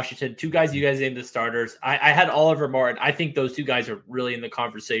Marcus Washington, two guys you guys named the starters. I had Oliver Martin. I think those two guys are really in the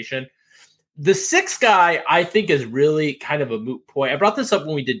conversation. The sixth guy, I think, is really kind of a moot point. I brought this up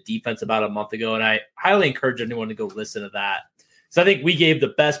when we did defense about a month ago, and I highly encourage anyone to go listen to that. So I think we gave the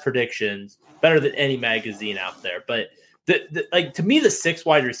best predictions, better than any magazine out there. But to me, the sixth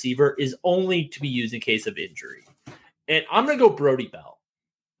wide receiver is only to be used in case of injury. And I'm going to go Brody Bell.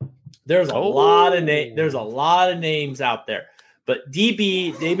 There's a lot of names out there. But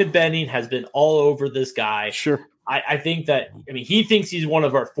DB, David Benning, has been all over this guy. Sure. I think that, he thinks he's one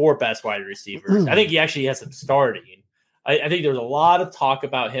of our four best wide receivers. I think he actually has him starting. I think there's a lot of talk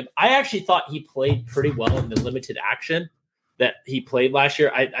about him. I actually thought he played pretty well in the limited action that he played last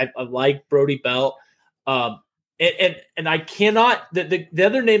year. I like Brody Bell. And I cannot, the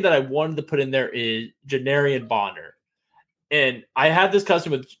other name that I wanted to put in there is Janarian Bonner. And I had this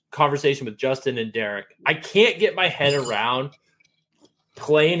conversation with Justin and Derek. I can't get my head around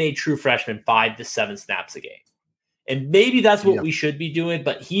playing a true freshman 5 to 7 snaps a game. And maybe that's what we should be doing,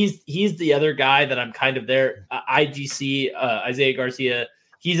 but he's the other guy that I'm kind of there. IGC, Isaiah Garcia,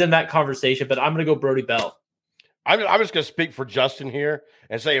 he's in that conversation, but I'm going to go Brody Bell. I'm just going to speak for Justin here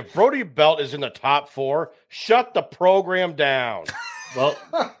and say if Brody Belt is in the top 4, shut the program down. Well,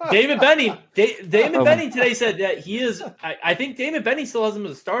 David Benning today said that he is. I think David Benning still has him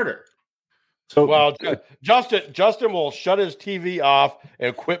as a starter. So, well, Justin will shut his TV off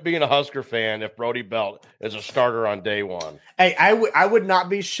and quit being a Husker fan if Brody Belt is a starter on day one. Hey, I would not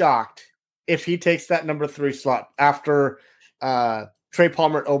be shocked if he takes that number 3 slot after Trey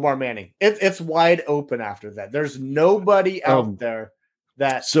Palmer and Omar Manning. It's wide open after that. There's nobody out there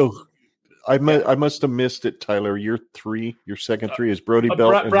that. So I must have missed it, Tyler. Your second 3 is Brody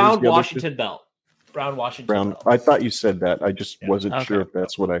Belt. Brown Washington Belt. Brown Washington. Belt. I thought you said that. I just wasn't sure if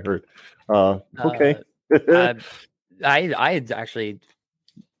that's what I heard. Okay. I actually.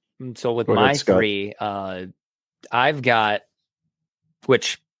 So with my 3, I've got,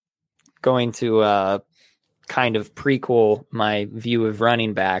 which going to kind of prequel my view of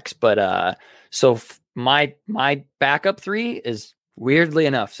running backs, but my backup 3 is weirdly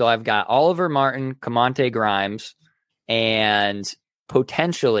enough. So I've got Oliver Martin, Camonte Grimes, and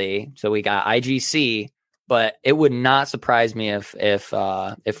potentially, so we got IGC, but it would not surprise me if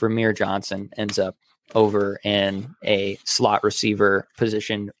Ramir Johnson ends up over in a slot receiver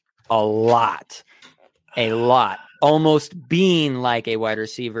position a lot, almost being like a wide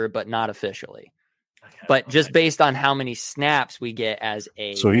receiver, but not officially. But just based on how many snaps we get as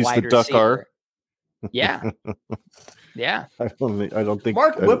a so he's wide the Duck receiver. R. Yeah. Yeah. I don't think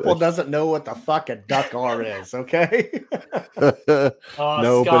Mark Whipple doesn't know what the fuck a Duck R is, okay? No,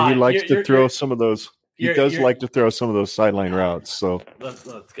 Scott, but he likes to throw some of those. He does like to throw some of those sideline routes. So let's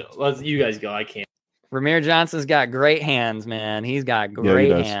go. You guys go. I can't. Ramir Johnson's got great hands, man. He's got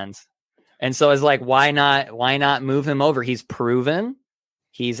great hands. And so it's like, why not move him over? He's proven.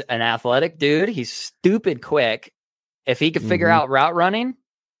 He's an athletic dude. He's stupid quick. If he could figure out route running,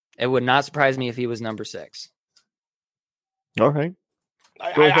 it would not surprise me if he was number 6. All right.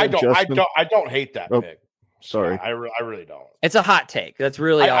 I don't hate that pick. Sorry. I really don't. It's a hot take. That's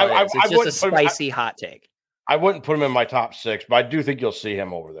really all it is. It's just a spicy hot take. I wouldn't put him in my top 6, but I do think you'll see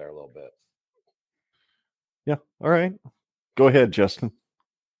him over there a little bit. Yeah. All right. Go ahead, Justin.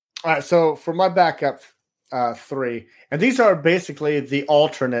 All right. So for my backup 3, and these are basically the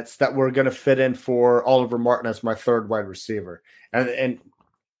alternates that we're going to fit in for Oliver Martin as my 3rd wide receiver. And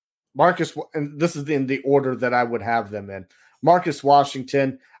Marcus, and this is in the order that I would have them in. Marcus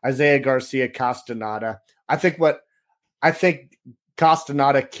Washington, Isaiah Garcia, Castaneda. I think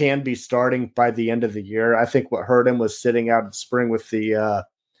Castaneda can be starting by the end of the year. I think what hurt him was sitting out in spring with the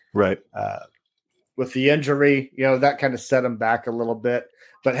with the injury. That kind of set him back a little bit.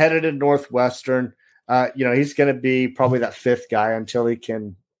 But headed in Northwestern, he's going to be probably that fifth guy until he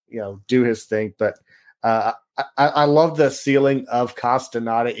can, do his thing. But I love the ceiling of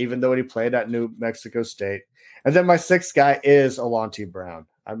Castaneda, even though he played at New Mexico State. And then my sixth guy is Alante Brown.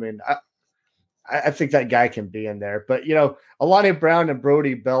 I mean, I think that guy can be in there. But, Alante Brown and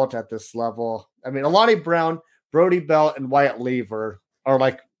Brody Belt at this level. I mean, Alante Brown, Brody Belt, and Wyatt Lever are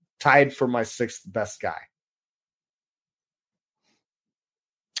like tied for my sixth best guy.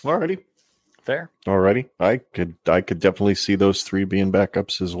 Alrighty. Fair. Alrighty. I could definitely see those three being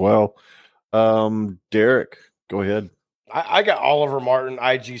backups as well. Derek, go ahead. I got Oliver Martin,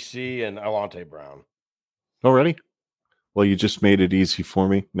 IGC, and Alante Brown. Already? Well, you just made it easy for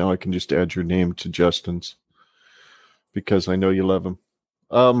me. Now I can just add your name to Justin's because I know you love him.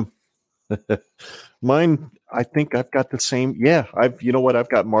 Mine, I think I've got the same. Yeah, I've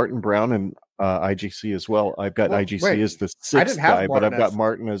got Martin Brown and IGC as well. I've got IGC as the sixth guy, but I've got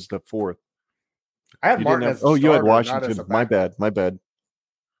Martin as the fourth. I had Martin as you had Washington. My bad.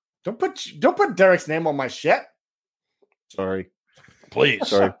 Don't put Derek's name on my shit. Sorry. Please.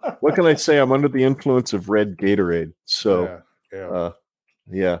 Sorry. What can I say? I'm under the influence of red Gatorade. So,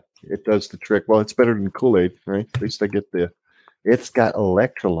 yeah, it does the trick. Well, it's better than Kool-Aid, right? At least I get it's got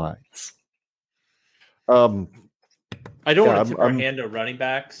electrolytes. I don't want to tip our hand to running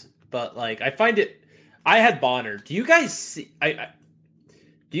backs, but I find it. I had Bonner. Do you guys see?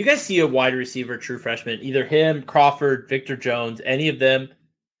 Do you guys see a wide receiver, true freshman? Either him, Crawford, Victor Jones, any of them.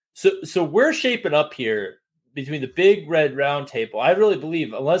 So we're shaping up here between the big red round table. I really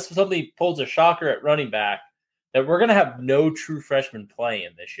believe, unless somebody pulls a shocker at running back, that we're going to have no true freshmen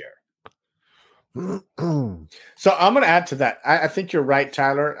playing this year. So I'm going to add to that. I think you're right,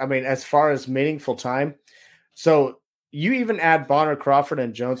 Tyler. I mean, as far as meaningful time. So you even add Bonner, Crawford,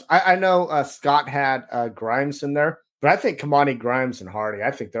 and Jones. I know Scott had Grimes in there, but I think Kamani Grimes and Hardy,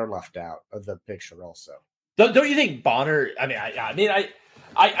 I think they're left out of the picture also. Don't you think Bonner? I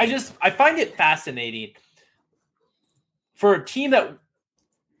find it fascinating for a team that,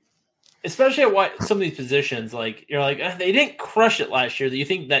 especially at some of these positions, they didn't crush it last year. That you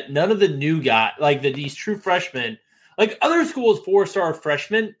think that none of the new guys, these true freshmen, other schools, 4-star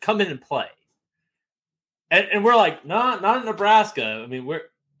freshmen come in and play, and we're like, not in Nebraska. I mean,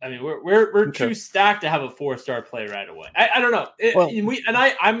 we're too stacked to have a 4-star play right away. I don't know.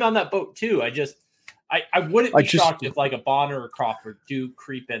 I'm on that boat too. I wouldn't be shocked if a Bonner or Crawford do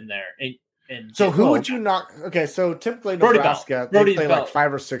creep in there. And so who would you knock? Okay, so typically Nebraska, they play like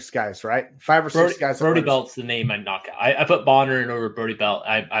 5 or 6 guys, right? 5 or 6 guys. Brody Belt's the name I knock out. I put Bonner in over Brody Belt.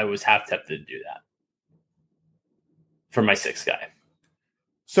 I was half tempted to do that for my 6th guy.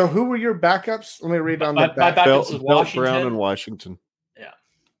 So who were your backups? Let me read on my backups was Belt, Brown, and Washington. Yeah.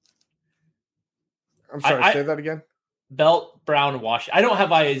 I'm sorry, say that again. Belt, Brown, and Washington. I don't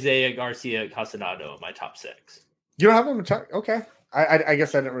have Isaiah Garcia Castaneda in my top 6. You don't have him in top? Okay. I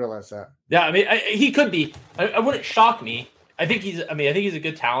guess I didn't realize that. Yeah, I mean, he could be. I wouldn't shock me. I think he's a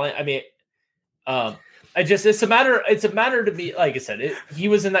good talent. I mean, it's a matter to be, like I said, he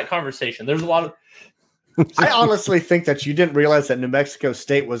was in that conversation. There's a lot of. I honestly think that you didn't realize that New Mexico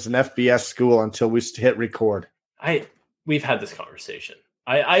State was an FBS school until we hit record. We've had this conversation.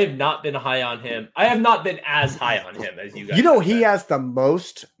 I have not been high on him. I have not been as high on him as you guys. He has the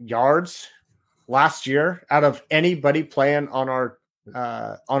most yards last year out of anybody playing on our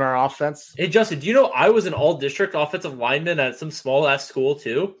offense. Hey, Justin, do you know I was an all-district offensive lineman at some small-ass school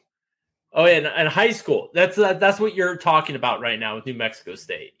too? Oh, yeah, and high school. That's what you're talking about right now with New Mexico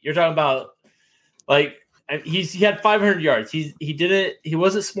State. You're talking about he had 500 yards. He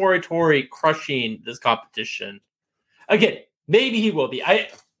wasn't Smoratory crushing this competition. Again, maybe he will be.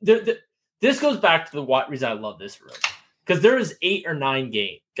 This goes back to the reason I love this room, because there is 8 or 9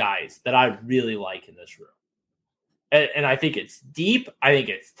 guys that I really like in this room. And I think it's deep. I think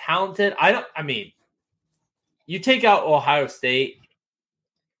it's talented. You take out Ohio State.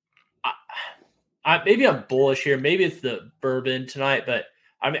 Maybe I'm bullish here. Maybe it's the bourbon tonight, but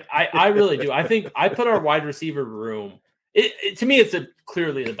I really do. I think I put our wide receiver room. To me, it's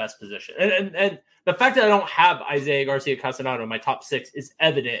clearly the best position. And the fact that I don't have Isaiah Garcia Castaneda in my top 6 is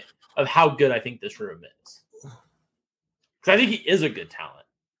evident of how good I think this room is. Because I think he is a good talent.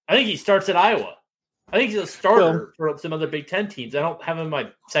 I think he starts at Iowa. I think he's a starter for some other Big Ten teams. I don't have him in my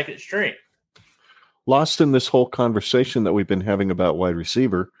second string. Lost in this whole conversation that we've been having about wide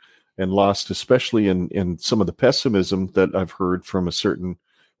receiver, and lost, especially in some of the pessimism that I've heard from a certain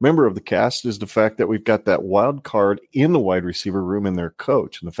member of the cast, is the fact that we've got that wild card in the wide receiver room in their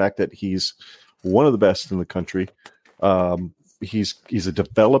coach, and the fact that he's one of the best in the country. He's a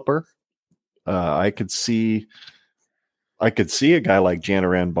developer. I could see a guy like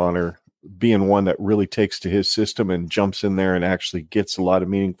Janaran Bonner being one that really takes to his system and jumps in there and actually gets a lot of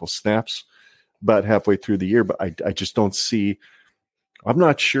meaningful snaps about halfway through the year. But I just don't see. I'm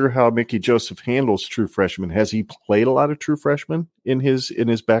not sure how Mickey Joseph handles true freshmen. Has he played a lot of true freshmen in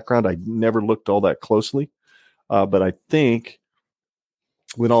his background? I never looked all that closely, but I think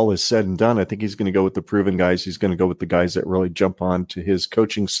when all is said and done, I think he's going to go with the proven guys. He's going to go with the guys that really jump on to his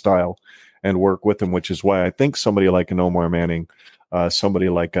coaching style and work with him, which is why I think somebody like an Omar Manning, somebody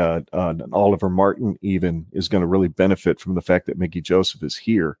like an Oliver Martin even is going to really benefit from the fact that Mickey Joseph is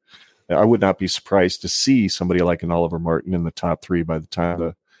here. I would not be surprised to see somebody like an Oliver Martin in the top 3 by the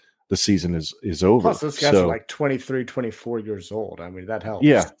time the season is over. Plus, those guys are like 23, 24 years old. I mean, that helps.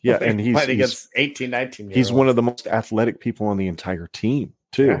 Yeah. And he's 18, 19 years He's old. one of the most athletic people on the entire team,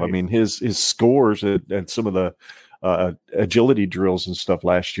 too. Yeah, I mean, his scores and some of the agility drills and stuff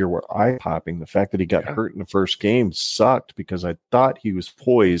last year were eye-popping. The fact that he got hurt in the first game sucked because I thought he was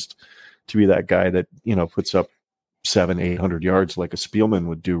poised to be that guy that, puts up 700-800 yards like a Spielman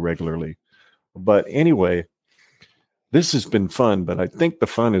would do regularly. But anyway, this has been fun, but I think the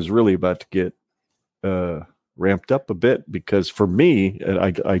fun is really about to get ramped up a bit, because for me,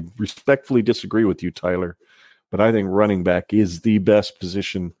 and I respectfully disagree with you, Tyler, but I think running back is the best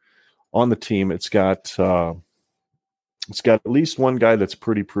position on the team. It's got at least one guy that's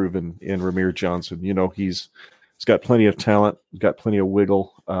pretty proven in Ramir Johnson. He's got plenty of talent, got plenty of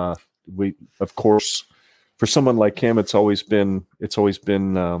wiggle. Of course, for someone like him, it's always been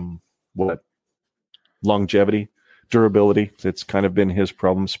longevity, durability. It's kind of been his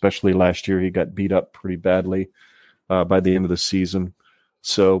problem, especially last year. He got beat up pretty badly by the end of the season.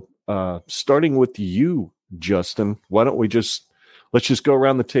 So starting with you, Justin, why don't let's just go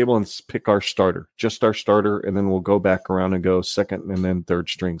around the table and pick our starter, just our starter, and then we'll go back around and go second and then third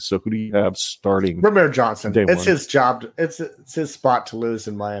string. So who do you have starting? Ramir Johnson. It's his job. It's his spot to lose,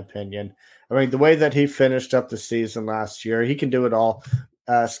 in my opinion. I mean, the way that he finished up the season last year, he can do it all.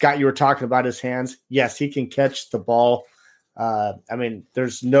 Scott, you were talking about his hands. Yes, he can catch the ball. I mean,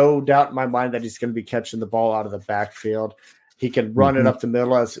 there's no doubt in my mind that he's going to be catching the ball out of the backfield. He can run it up the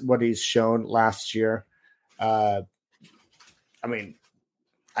middle, as what he's shown last year. I mean,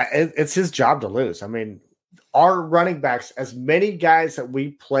 it's his job to lose. I mean, our running backs, as many guys that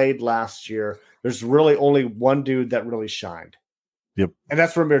we played last year, there's really only one dude that really shined. Yep. And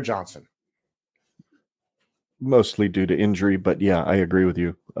that's Ramir Johnson. Mostly due to injury, but yeah, I agree with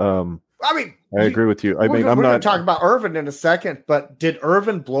you. I agree with you. We're going to talk about Irvin in a second, but did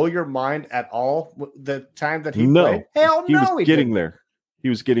Irvin blow your mind at all the time that he played? Hell he no, was getting there. He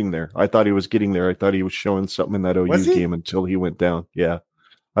was getting there. I thought he was getting there. I thought he was showing something in that OU game until he went down. Yeah,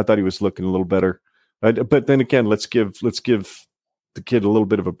 I thought he was looking a little better. But then again, let's give the kid a little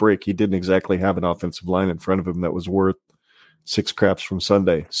bit of a break. He didn't exactly have an offensive line in front of him that was worth 6 craps from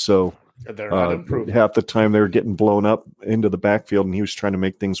Sunday. So half the time they were getting blown up into the backfield, and he was trying to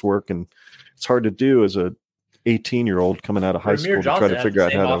make things work. And it's hard to do as a 18-year-old coming out of high school to try to figure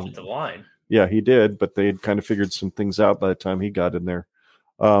out how to line. Yeah, he did, but they had kind of figured some things out by the time he got in there.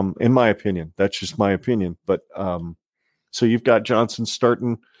 In my opinion, that's just my opinion. But so you've got Johnson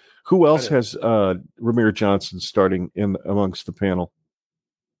starting. Who else has Ramir Johnson starting in amongst the panel?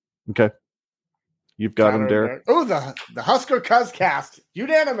 Okay, you've got him, Derek. Oh, the Husker Cuzcast,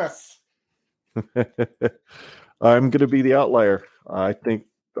 unanimous. I'm going to be the outlier. I think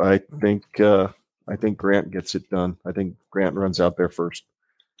Grant gets it done. I think Grant runs out there first.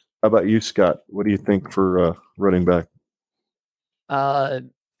 How about you, Scott? What do you think for running back?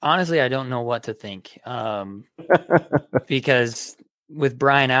 Honestly, I don't know what to think. Because with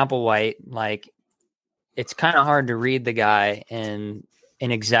Brian Applewhite, like, it's kind of hard to read the guy in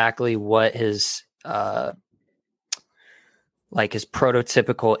exactly what his his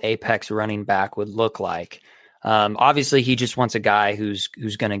prototypical apex running back would look like. Obviously, he just wants a guy who's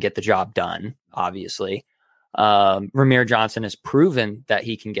going to get the job done. Obviously, Ramir Johnson has proven that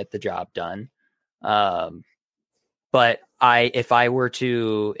he can get the job done. But if I were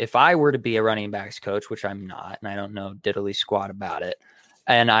to be a running backs coach, which I'm not, and I don't know diddly squat about it,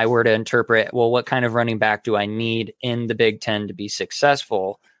 and I were to interpret, well, what kind of running back do I need in the Big Ten to be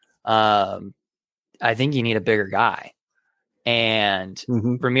successful? I think you need a bigger guy. And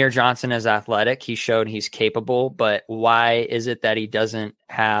Ramir Johnson is athletic. He showed he's capable, but why is it that he doesn't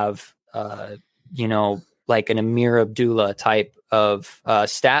have, like an Amir Abdullah type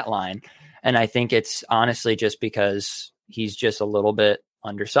stat line. And I think it's honestly just because he's just a little bit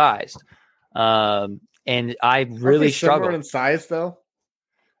undersized. And I really struggled in size though.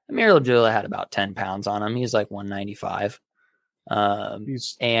 Amir Abdullah had about 10 pounds on him. He's like 195.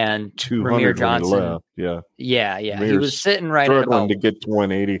 He's and 200 Ramir Johnson. when he left. Yeah. Ramir's he was sitting right at struggling about to get to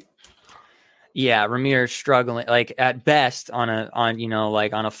 180. Yeah, Ramir's struggling, like at best on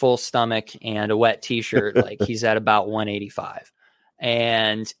a full stomach and a wet t-shirt, like he's at about 185.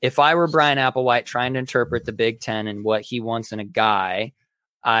 And if I were Brian Applewhite trying to interpret the Big Ten and what he wants in a guy,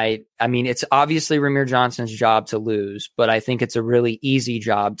 I mean, it's obviously Ramir Johnson's job to lose, but I think it's a really easy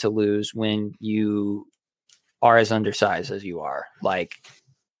job to lose when you are as undersized as you are. Like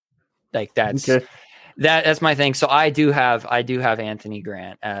that's okay. That's my thing. So I do have Anthony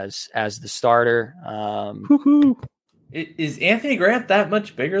Grant as the starter. Is Anthony Grant that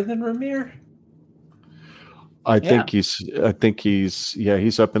much bigger than Ramir? I think he's up in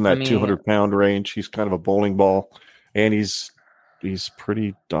that 200-pound range. He's kind of a bowling ball, and he's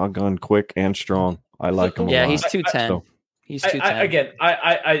pretty doggone quick and strong. I like him a lot. Yeah, he's 210. He's 210.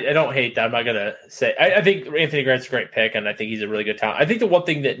 I don't hate that. I'm not gonna say. I think Anthony Grant's a great pick, and I think he's a really good talent. I think the one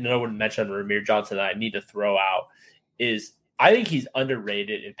thing that no one mentioned on Ramir Johnson that I need to throw out is I think he's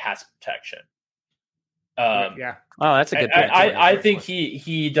underrated in pass protection. Oh, that's a good point. I think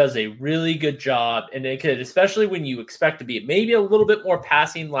he does a really good job, and it could, especially when you expect to be maybe a little bit more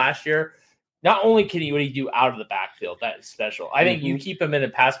passing last year. Not only can he what he do out of the backfield, that is special. I think you keep him in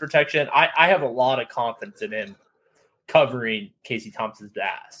pass protection. I have a lot of confidence in him covering Casey Thompson's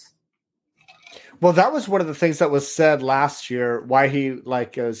ass. Well, that was one of the things that was said last year, why he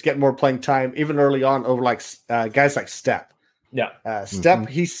was getting more playing time even early on over guys like Step. Yeah. Step,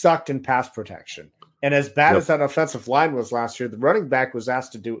 he sucked in pass protection. And as bad as that offensive line was last year, the running back was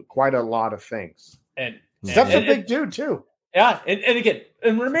asked to do quite a lot of things. And Step's a big dude too. Yeah. And again,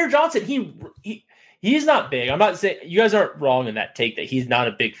 and Ramir Johnson, he's not big. I'm not saying you guys aren't wrong in that take that he's not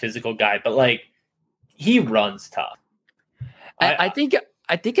a big physical guy, but he runs tough. I think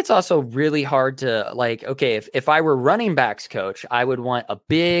it's also really hard to if I were running backs coach, I would want a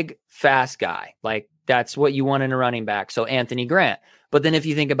big, fast guy. Like that's what you want in a running back. So Anthony Grant. But then if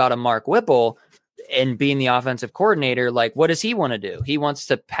you think about a Mark Whipple and being the offensive coordinator, what does he want to do? He wants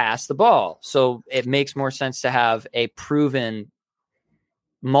to pass the ball. So it makes more sense to have a proven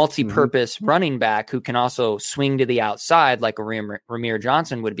multi-purpose running back who can also swing to the outside like a Ramir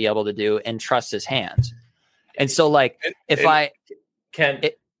Johnson would be able to do and trust his hands. And so, there's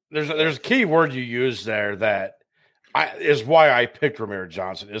a key word you use there that is why I picked Ramir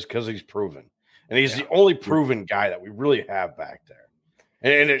Johnson is because he's proven, and he's the only proven guy that we really have back there.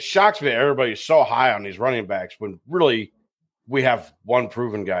 And it shocks me that everybody's so high on these running backs when really we have one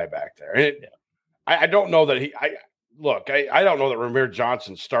proven guy back there. And I don't know that I don't know that Ramir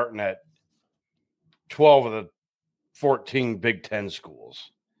Johnson's starting at 12 of the 14 Big Ten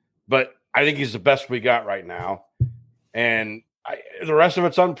schools, but I think he's the best we got right now, and the rest of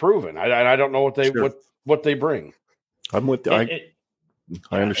it's unproven. I don't know what they bring. I'm with you.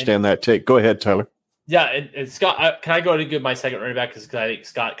 I understand that take. Go ahead, Tyler. Yeah, and Scott, can I go to give my second running back because I think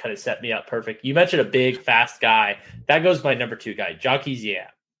Scott kind of set me up perfect. You mentioned a big, fast guy. That goes my number 2 guy, Jockey's Yam.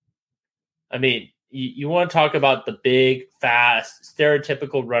 I mean, you want to talk about the big, fast,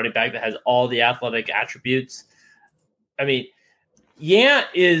 stereotypical running back that has all the athletic attributes. I mean, Yant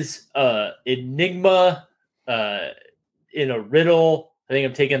is enigma in a riddle. I think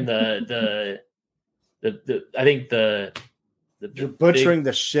I'm taking the you're butchering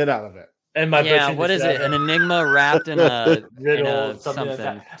the shit out of it. And what is it? An enigma wrapped in a riddle, something. Like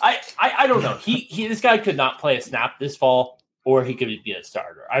that. I don't know. He this guy could not play a snap this fall, or he could be a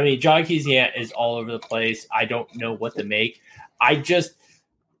starter. I mean, John Yant is all over the place. I don't know what to make.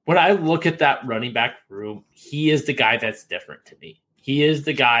 When I look at that running back room, he is the guy that's different to me. He is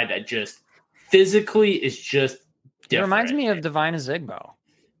the guy that just physically is just different. It reminds me of Divine Azigbo.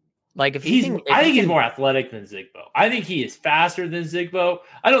 I think he's more athletic than Zigbo. I think he is faster than Zigbo.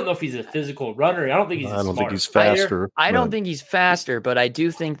 I don't know if he's a physical runner. I don't think he's faster. I don't think he's faster, but I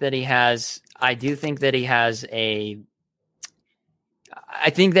do think that he has I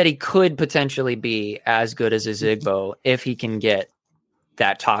think that he could potentially be as good as a Zigbo if he can get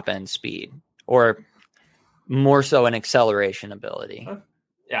that top end speed, or more so an acceleration ability.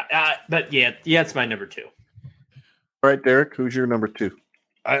 It's my number 2. All right, Derek, who's your number 2?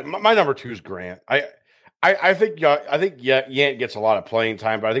 My number 2 is Grant. I think Yant gets a lot of playing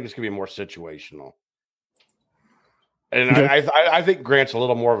time, but I think it's going to be more situational. And okay. I think Grant's a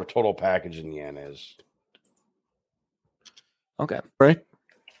little more of a total package than Yant is. Okay, right.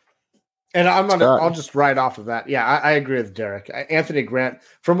 And I'll just write off of that. Yeah, I agree with Derek. Anthony Grant,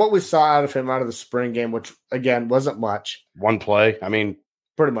 from what we saw out of him out of the spring game, which again wasn't much. One play. I mean,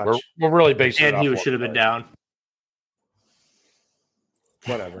 pretty much. We're really basing it and off he should have been down.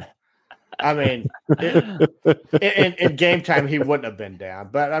 Whatever. I mean, in game time, he wouldn't have been down.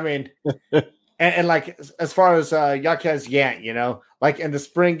 But I mean, and like as far as Jaquez Yant, like in the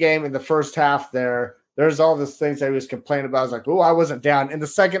spring game in the first half, there's all these things that he was complaining about. I was like, oh, I wasn't down. In the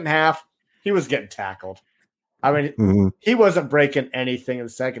second half, he was getting tackled. I mean, he wasn't breaking anything in the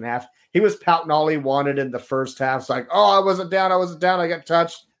second half. He was pouting all he wanted in the first half. It's like, oh, I wasn't down. I got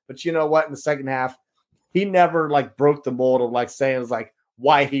touched. But you know what? In the second half, he never like broke the mold of like saying it was like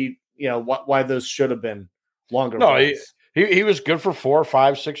why he, why those should have been longer. No, he was good for 4,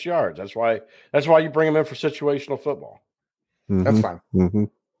 5, 6 yards. That's why you bring him in for situational football. That's fine.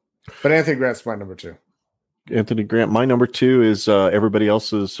 But Anthony Grant's my number 2. Anthony Grant. My number 2 is everybody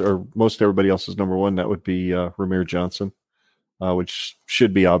else's, or most everybody else's number 1. That would be Ramir Johnson, which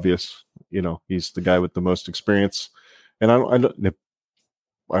should be obvious. He's the guy with the most experience, and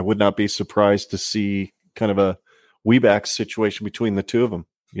I would not be surprised to see kind of a Weeback situation between the two of them.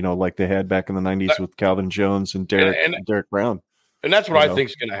 Like they had back in the 90s with Calvin Jones and Derek Brown. And that's what I think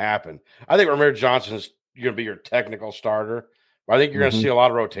is going to happen. I think Ramir Johnson is going to be your technical starter. But I think you're going to see a lot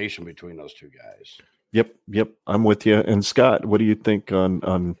of rotation between those two guys. Yep. I'm with you. And Scott, what do you think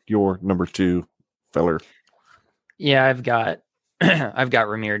on your number 2 feller? Yeah, I've got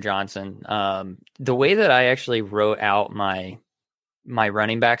Ramir Johnson. The way that I actually wrote out my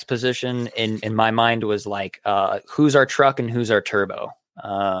running backs position in my mind was like, who's our truck and who's our turbo?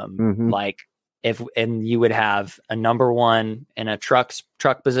 Like and you would have a number 1 in a truck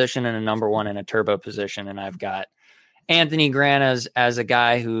position and a number 1 in a turbo position. And I've got Anthony Grant as a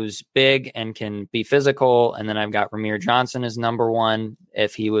guy who's big and can be physical. And then I've got Ramir Johnson as number 1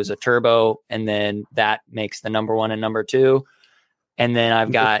 if he was a turbo. And then that makes the number 1 and number 2. And then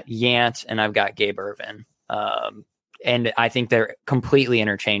I've got Yant and I've got Gabe Ervin. And I think they're completely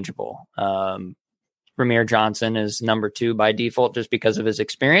interchangeable. Ramir Johnson is number 2 by default just because of his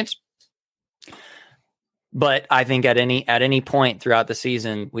experience. But I think at any point throughout the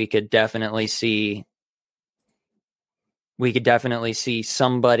season, we could definitely see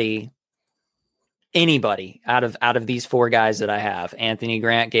anybody out of these 4 guys that I have, Anthony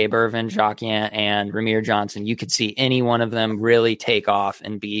Grant, Gabe Ervin, Jacques Yant, and Ramir Johnson. You could see any one of them really take off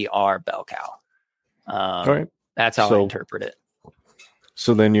and be our bell cow. All right. That's how I interpret it.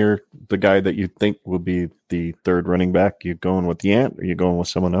 So then you're the guy that you think will be the 3rd running back. You going with Yant or you going with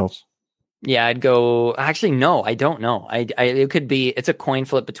someone else? Yeah, I'd go. Actually, no, I don't know. It could be. It's a coin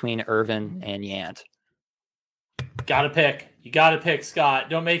flip between Ervin and Yant. Got to pick. You got to pick Scott.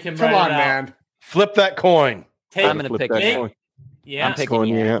 Don't make him. Come on, man. Flip that coin. I'm going to pick Yant. Yeah, I'm picking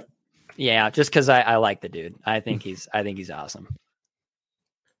Yant. Yeah, just because I like the dude. I think he's awesome.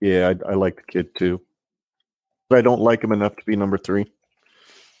 Yeah, I like the kid too. But I don't like him enough to be number 3.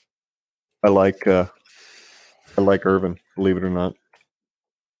 I like Ervin, believe it or not.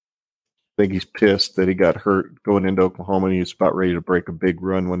 I think he's pissed that he got hurt going into Oklahoma and he was about ready to break a big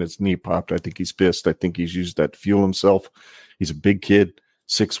run when his knee popped. I think he's pissed. I think he's used that to fuel himself. He's a big kid,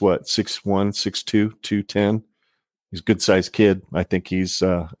 6'1", 6'2", 210. He's a good-sized kid. I think he's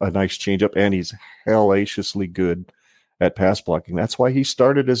a nice change-up, and he's hellaciously good at pass blocking. That's why he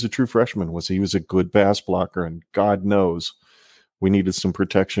started as a true freshman, he was a good pass blocker, and God knows we needed some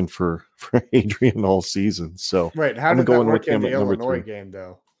protection for Adrian all season. So wait, how did that work in the Illinois game,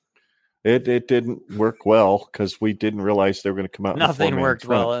 though? It didn't work well because we didn't realize they were going to come out. Nothing worked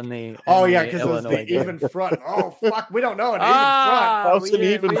well in the. Because it was the even front. Oh fuck, we don't know an even front. How's an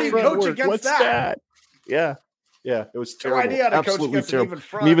even front work? What's that? Yeah, it was terrible. No idea how to Absolutely coach terrible. an even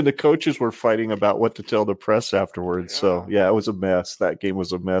front. And even the coaches were fighting about what to tell the press afterwards. So yeah, it was a mess. That game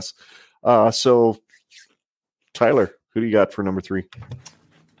was a mess. So Tyler, who do you got for number 3?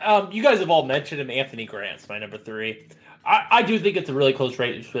 You guys have all mentioned him. Anthony Grant's my number 3. I do think it's a really close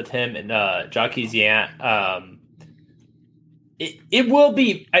race with him and Jacques Yant. It will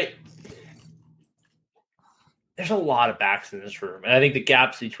be. There's a lot of backs in this room, and I think the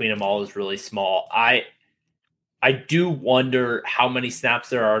gaps between them all is really small. I do wonder how many snaps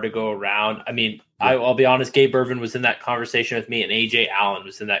there are to go around. I mean, I'll be honest. Gabe Ervin was in that conversation with me, and AJ Allen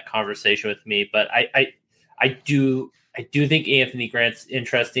was in that conversation with me. But I do think Anthony Grant's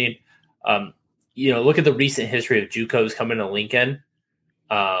interesting. Look at the recent history of JUCOs coming to Lincoln.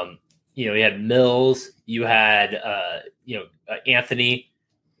 You had Mills. You had, Anthony.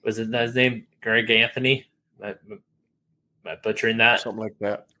 Was it his name? Greg Anthony? Am I butchering that? Something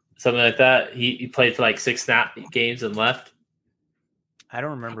like that. He played for like 6 snap games and left. I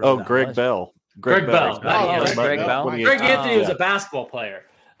don't remember. Oh, Greg Bell. Greg Bell. Greg Bell. Greg Anthony was a basketball player.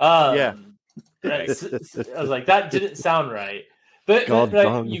 Yeah. I was like, that didn't sound right. But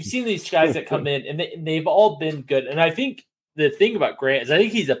you've seen these guys that come in, and they've all been good. And I think the thing about Grant is I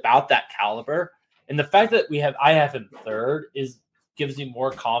think he's about that caliber. And the fact that I have him third gives me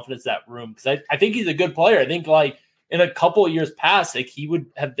more confidence in that room, because I think he's a good player. I think like in a couple of years past, like he would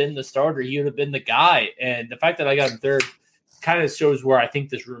have been the starter. He would have been the guy. And the fact that I got him third kind of shows where I think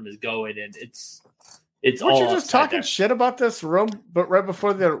this room is going. And it's Weren't all you just talking shit about this room, but right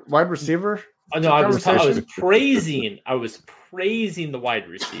before the wide receiver? No, I was praising the wide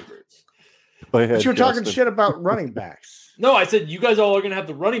receivers. But you were talking shit about running backs. No, I said you guys all are going to have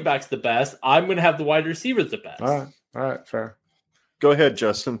the running backs the best. I'm going to have the wide receivers the best. All right, fair. Go ahead,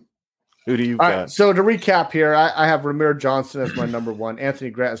 Justin. Who do you got? Right, so to recap here, I have Ramir Johnson as my number 1, Anthony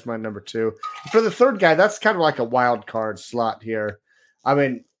Grant as my number 2. For the third guy, that's kind of like a wild card slot here. I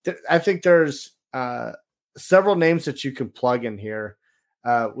mean, I think there's several names that you can plug in here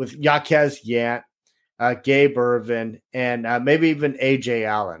with Jaquez Yant, Gabe Ervin, and maybe even AJ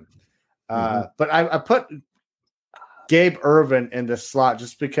Allen. But I put Gabe Ervin in this slot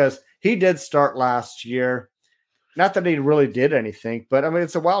just because he did start last year. Not that he really did anything, but I mean,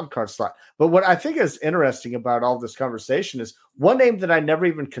 it's a wild card slot. But what I think is interesting about all this conversation is one name that I never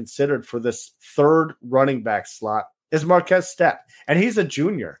even considered for this third running back slot is Marquez Stepp. And he's a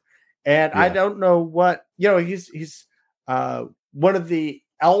junior. And I don't know what, he's one of the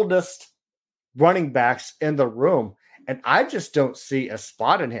eldest running backs in the room. And I just don't see a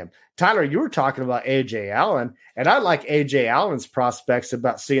spot in him. Tyler, you were talking about AJ Allen, and I like AJ Allen's prospects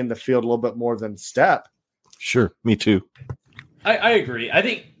about seeing the field a little bit more than Stepp. Sure, me too. I agree. I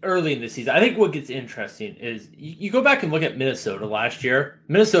think early in the season, I think what gets interesting is you go back and look at Minnesota last year.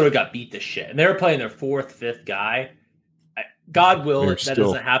 Minnesota got beat to shit, and they were playing their 4th, 5th guy. God will that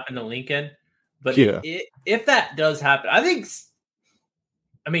doesn't happen to Lincoln. But if that does happen, if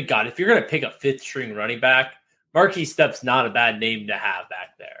you're going to pick a 5th string running back, Marquez Stepp's not a bad name to have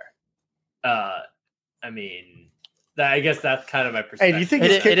back there. I guess that's kind of my perspective. Hey, do you think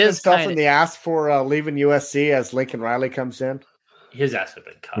he's kicking himself in the ass for leaving USC as Lincoln Riley comes in? His ass would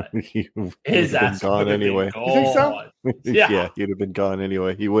have been cut. His ass would have been anyway. You think so? Yeah, he'd have been gone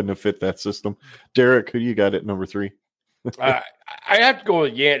anyway. He wouldn't have fit that system. Derek, who you got at number 3? I have to go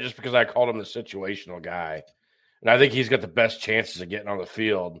with Yant just because I called him the situational guy, and I think he's got the best chances of getting on the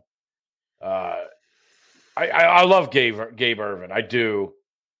field. I love Gabe Ervin. I do,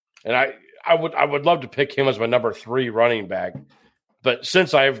 and I would love to pick him as my number 3 running back, but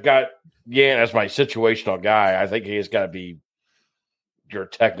since I've got Yant as my situational guy, I think he's got to be your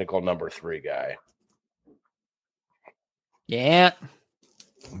technical number 3 guy. Yantinator.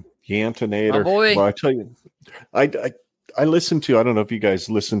 Oh boy. Well, I tell you, I listened to, I don't know if you guys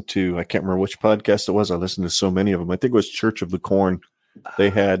listened to, I can't remember which podcast it was. I listened to so many of them. I think it was Church of the Corn. They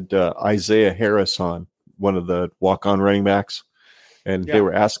had Isaiah Harris on, one of the walk-on running backs. And they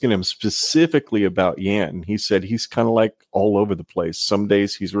were asking him specifically about Yant. And he said he's kind of like all over the place. Some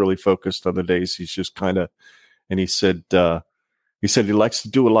days he's really focused. Other days he's just kind of, and he said he likes to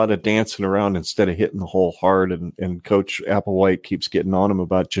do a lot of dancing around instead of hitting the hole hard. And Coach Applewhite keeps getting on him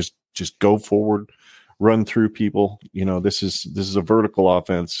about just go forward, run through people. This is a vertical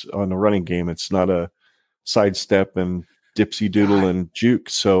offense on the running game. It's not a sidestep and dipsy doodle and juke.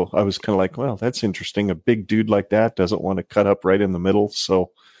 So I was kind of like, well, that's interesting. A big dude like that doesn't want to cut up right in the middle.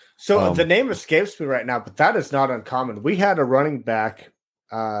 So the name escapes me right now, but that is not uncommon. We had a running back,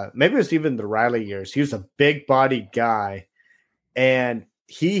 maybe it was even the Riley years. He was a big bodied guy, and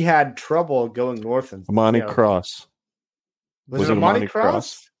he had trouble going north. And Amani Cross. Was it Amani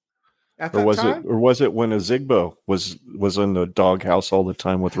Cross? At that time? Was it when Azigbo was in the doghouse all the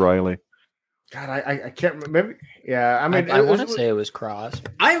time with Riley? God, I can't remember. Yeah, I mean, I want to say it was Cross.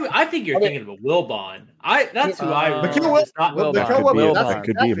 I think you're thinking of a Wilbon. That's who I remember. That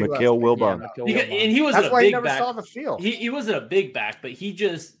could be Mikhail Wilbon. And he wasn't that's a why big he never back. saw the field. He wasn't a big back, but he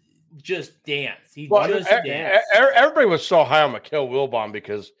just danced. Danced. Everybody was so high on Mikhail Wilbon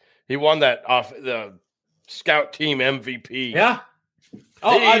because he won that off the scout team MVP. Yeah.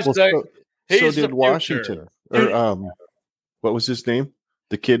 So did Washington. Or what was his name?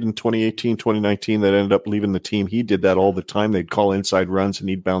 The kid in 2018, 2019 that ended up leaving the team. He did that all the time. They'd call inside runs and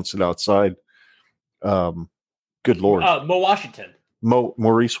he'd bounce it outside. Good Lord.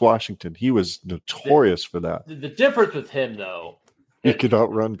 Maurice Washington. He was notorious for that. The difference with him, though, He could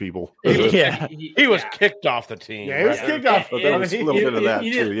outrun people. He was kicked off the team. Yeah, he was kicked off. But there was a little bit of that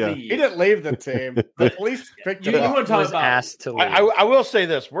too. Yeah, he didn't leave the team. The police picked him up. He was asked to leave. I will say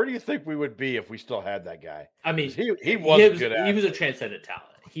this: where do you think we would be if we still had that guy? I mean, he was good. He was a transcendent talent.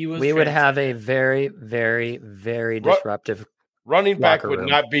 We would have a very, very, very disruptive running back. Would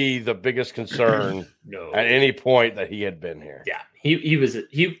not be the biggest concern at any point that he had been here. Yeah, he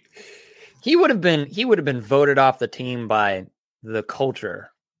would have been voted off the team by the culture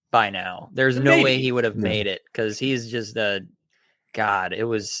by now. There's no way he would have made it because he's just a god. It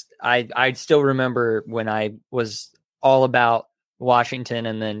was I still remember when I was all about Washington,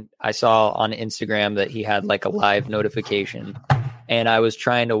 and then I saw on Instagram that he had like a live notification, and I was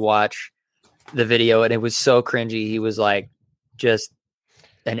trying to watch the video, and it was so cringy. He was like just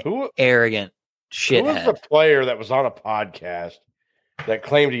an arrogant shithead. Who was the player that was on a podcast that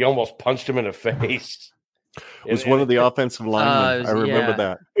claimed he almost punched him in the face? It was one of the offensive linemen. I remember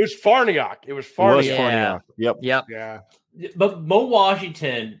that. It was Farniok. Farniok. Yep. Yeah. But Mo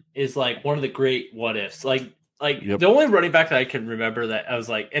Washington is like one of the great what ifs. Like the only running back that I can remember that I was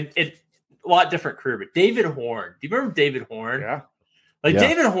like, and it a lot different career, but David Horn. Do you remember David Horn? Yeah.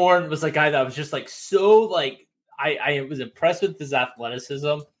 David Horn was a guy that was just like so like I was impressed with his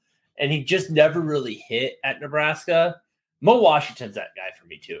athleticism, and he just never really hit at Nebraska. Mo Washington's that guy for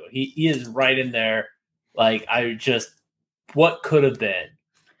me too. He is right in there. Like what could have been.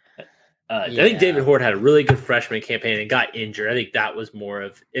 I think David Horn had a really good freshman campaign and got injured. I think that was more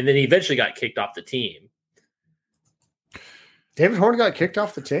of, and then he eventually got kicked off the team. David Horn got kicked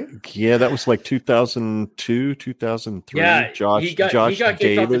off the team? Yeah, that was like 2002, 2003. Yeah, Josh he got kicked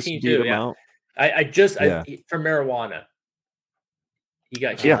Davis off the team too. Yeah. For marijuana. He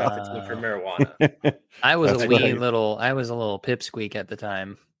got kicked off the team for marijuana. I was a little pipsqueak at the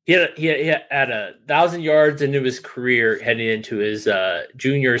time. He had 1,000 yards into his career heading into his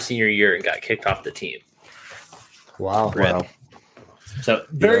senior year and got kicked off the team. Wow. So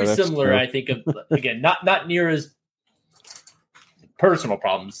very similar, I think, of again, not near as personal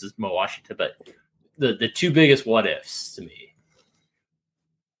problems as Mo Washington, but the two biggest what ifs to me.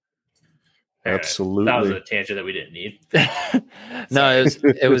 Absolutely. That was a tangent that we didn't need. No,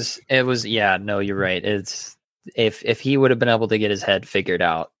 it was yeah, no, you're right. It's if he would have been able to get his head figured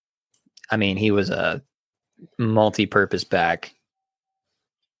out, I mean, he was a multi-purpose back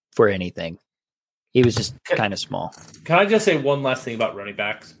for anything. He was just kind of small. Can I just say one last thing about running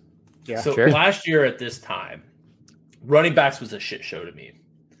backs? Yeah, so last year at this time, running backs was a shit show to me.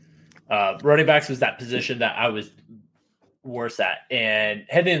 Running backs was that position that I was worse at. And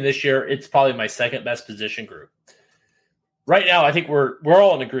heading into this year, it's probably my second best position group. Right now, I think we're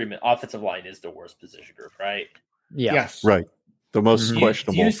all in agreement. Offensive line is the worst position group, right? Yeah. Yes. Right. The most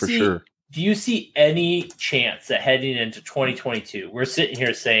questionable for sure. Do you see any chance that heading into 2022, we're sitting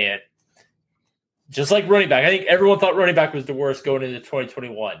here saying, just like running back, I think everyone thought running back was the worst going into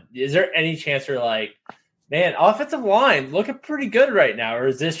 2021. Is there any chance you're like, man, offensive line looking pretty good right now? Or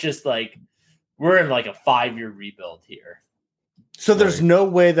is this just like, we're in like a 5-year rebuild here? So there's no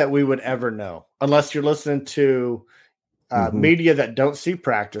way that we would ever know unless you're listening to media that don't see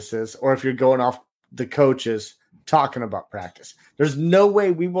practices, or if you're going off the coaches talking about practice. There's no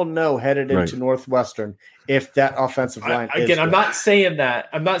way we will know headed into Northwestern if that offensive line is good. I'm not saying that.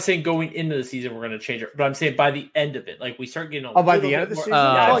 I'm not saying going into the season we're going to change it, but I'm saying by the end of it, like we start getting by the end of the season.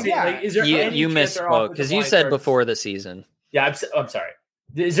 Like, is there you misspoke because you said before the season. Yeah, I'm sorry.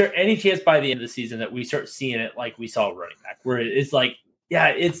 Is there any chance by the end of the season that we start seeing it like we saw running back, where it's like, yeah,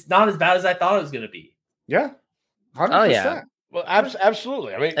 it's not as bad as I thought it was going to be? Yeah, 100%. Oh yeah. Well,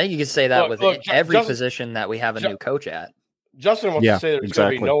 absolutely. I mean, I think you can say that with every position that we have a new coach at. Justin wants to say there's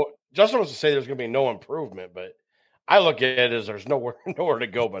going to be no. Justin wants to say there's going to be no improvement, but I look at it as there's nowhere to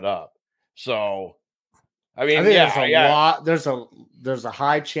go but up. So, I mean, there's a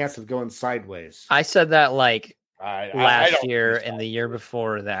high chance of going sideways. I said that like last year and the year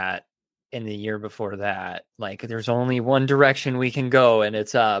before that. In the year before that, like there's only one direction we can go, and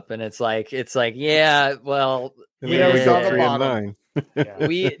it's up. And it's like, yeah, well, we saw the bottom.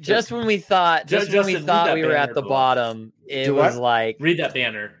 We just when we thought we were at the bottom, it was like read that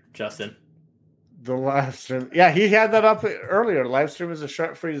banner, Justin. The live stream, yeah, he had that up earlier. Live stream is a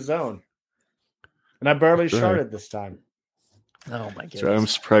short-free zone, and I barely shorted this time. Oh my goodness! So I'm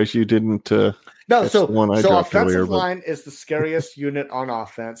surprised you didn't. So offensive line is the scariest unit on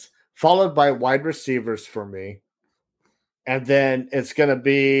offense, followed by wide receivers for me. And then it's going to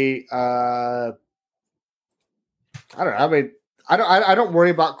be, I don't know. I mean, I don't worry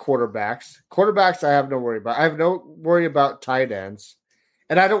about quarterbacks. Quarterbacks, I have no worry about. I have no worry about tight ends.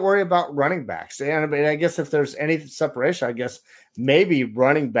 And I don't worry about running backs. And I mean, I guess if there's any separation, I guess maybe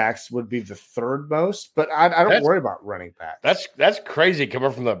running backs would be the third most, but I don't worry about running backs. That's crazy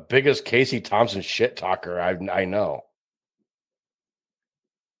coming from the biggest Casey Thompson shit talker I know.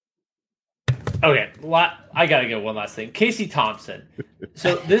 Okay, I got to get one last thing. Casey Thompson.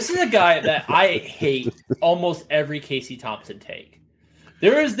 So this is a guy that I hate almost every Casey Thompson take.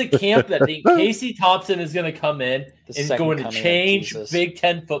 There is the camp that think Casey Thompson is going to come in and is going to change Big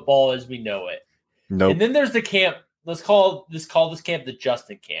Ten football as we know it. Nope. And then there's the camp. Let's call this camp the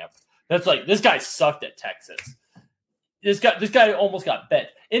Justin camp. That's like, this guy sucked at Texas. This guy almost got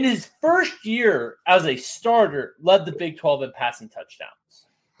benched. In his first year as a starter, led the Big 12 in passing touchdowns.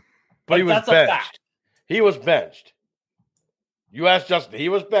 But he was benched. He was benched. You asked Justin. He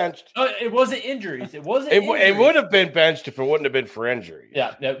was benched. It wasn't injuries. It would have been benched if it wouldn't have been for injuries.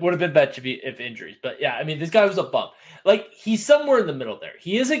 Yeah, it would have been benched if injuries. But yeah, I mean, this guy was a bum. Like, he's somewhere in the middle there.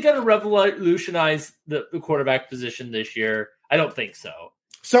 He isn't going to revolutionize the quarterback position this year. I don't think so.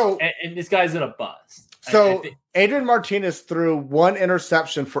 And this guy's in a buzz. So Adrian Martinez threw one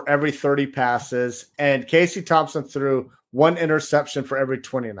interception for every 30 passes, and Casey Thompson threw one interception for every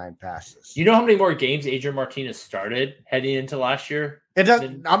 29 passes. You know how many more games Adrian Martinez started heading into last year?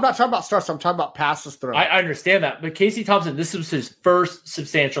 I'm not talking about starts. I'm talking about passes thrown. I understand that. But Casey Thompson, this was his first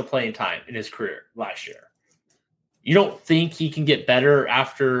substantial playing time in his career last year. You don't think he can get better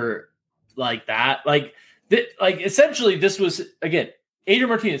after like that? Essentially, this was, again, Adrian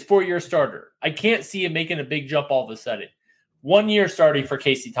Martinez, 4-year starter. I can't see him making a big jump all of a sudden. 1 year starting for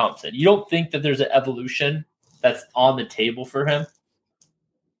Casey Thompson. You don't think that there's an evolution that's on the table for him?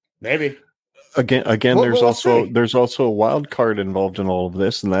 Maybe. Again, there's also a wild card involved in all of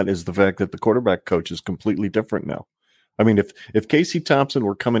this, and that is the fact that the quarterback coach is completely different now. I mean, if Casey Thompson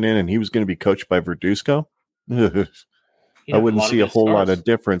were coming in and he was going to be coached by Verduzco, I wouldn't see a whole lot of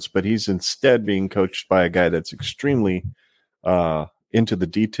difference. But he's instead being coached by a guy that's extremely into the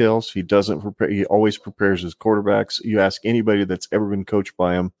details. He doesn't prepare. He always prepares his quarterbacks. You ask anybody that's ever been coached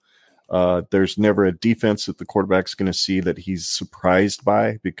by him. There's never a defense that the quarterback's going to see that he's surprised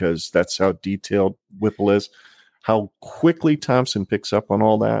by, because that's how detailed Whipple is. How quickly Thompson picks up on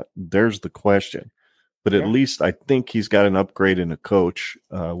all that, there's the question. But at least I think he's got an upgrade in a coach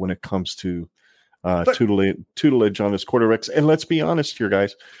when it comes to tutelage on his quarterbacks. And let's be honest here,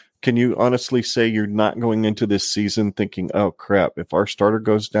 guys. Can you honestly say you're not going into this season thinking, oh, crap, if our starter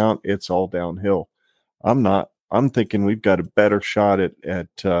goes down, it's all downhill? I'm not. I'm thinking we've got a better shot at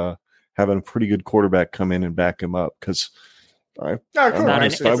having a pretty good quarterback come in and back him up, because I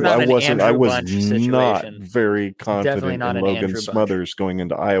was not very confident in Logan Smothers going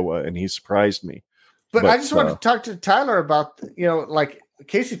into Iowa, and he surprised me. But I just want to talk to Tyler about, like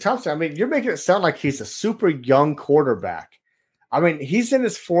Casey Thompson. I mean, you're making it sound like he's a super young quarterback. I mean, he's in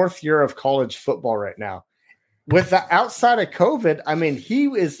his 4th year of college football right now. With the outside of COVID, I mean, he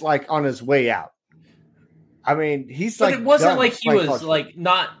is like on his way out. I mean, but it wasn't like he was like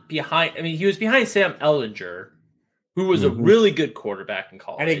not behind. I mean, he was behind Sam Ehlinger, who was a really good quarterback in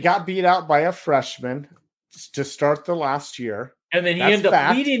college. And he got beat out by a freshman to start the last year. And then he ended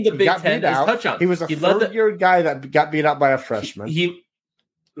up leading the Big Ten as touchdowns. He was a third-year guy that got beat out by a freshman.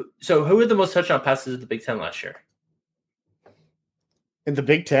 So who had the most touchdown passes in the Big Ten last year? In the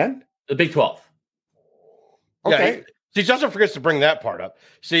Big Ten? The Big 12. Okay. Yeah, see, Justin forgets to bring that part up.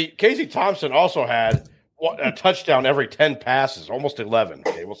 See, Casey Thompson also had a touchdown every 10 passes, almost 11.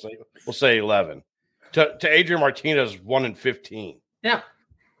 Okay, we'll say 11. To Adrian Martinez, 1 in 15. Yeah.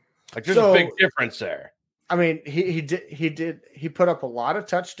 Like, there's a big difference there. I mean, he put up a lot of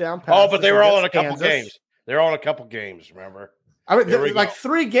touchdown passes. Oh, but they were all in a couple games. They're all in a couple games, remember? I mean, like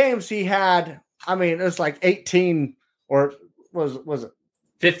 3 games he had. I mean, it was like 18 or was it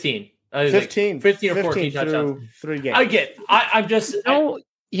 15? 15 or 14 touchdowns. 3 games. I get. I'm just.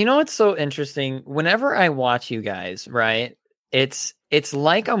 You know what's so interesting? Whenever I watch you guys, right? It's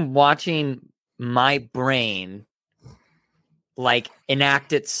like I'm watching my brain like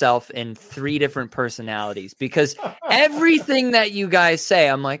enact itself in 3 different personalities, because everything that you guys say,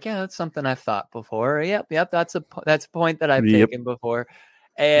 I'm like, yeah, that's something I've thought before. Yep, that's a point that I've taken before,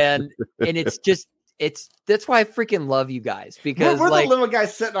 and that's why I freaking love you guys, because we're the little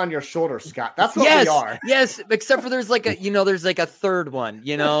guys sitting on your shoulder, Scott. That's what we are. Yes, except for there's like a third one.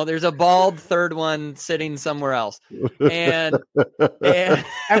 There's a bald third one sitting somewhere else, and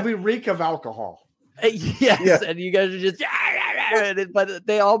we reek of alcohol. Yes, and you guys are just, but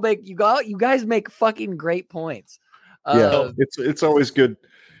they all make you guys make fucking great points. It's always good.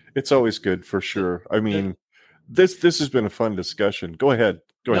 It's always good for sure. I mean, this has been a fun discussion. Go ahead.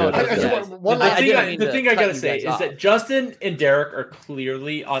 Go ahead. The thing I gotta say is that Justin and Derek are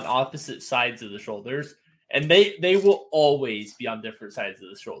clearly on opposite sides of the shoulders, and they will always be on different sides of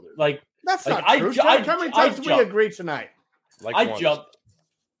the shoulder. Like that's not true. How many times do we agree tonight? Like I jumped.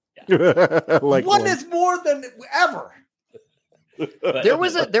 Yeah. One is more than ever. There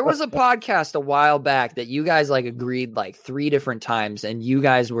was a podcast a while back that you guys like agreed like 3 different times, and you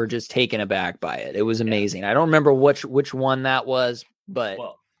guys were just taken aback by it. It was amazing. I don't remember which one that was, but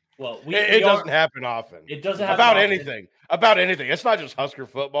it doesn't happen often. It doesn't happen about often. anything. About anything. It's not just Husker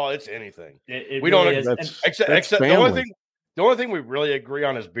football. It's anything. We really don't except the only thing we really agree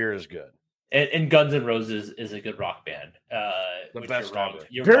on is beer is good. And Guns N' Roses is a good rock band. The best ever.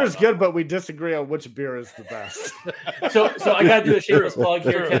 Beer is good, but we disagree on which beer is the best. So I got to do a shameless plug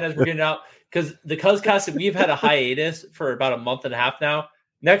here, Ken, as we're getting out, because the Cuzcast, we've had a hiatus for about a month and a half now.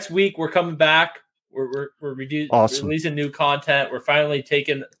 Next week we're coming back. We're releasing new content. We're finally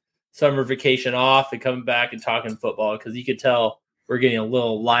taking summer vacation off and coming back and talking football, because you could tell we're getting a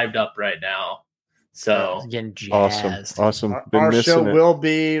little lived up right now. So getting jazzed. Awesome. Our show will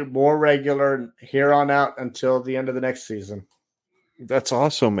be more regular here on out until the end of the next season. That's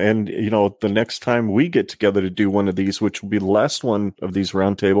awesome. And, the next time we get together to do one of these, which will be the last one of these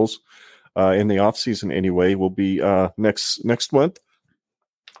roundtables in the off season anyway, will be next month.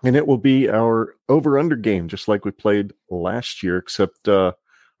 And it will be our over-under game, just like we played last year, except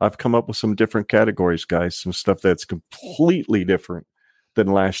I've come up with some different categories, guys, some stuff that's completely different than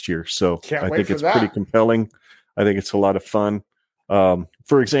last year. So I think it's pretty compelling. I think it's a lot of fun.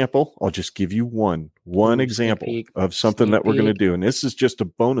 For example, I'll just give you one example of something that we're going to do. And this is just a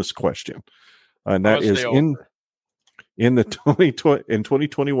bonus question. And that is in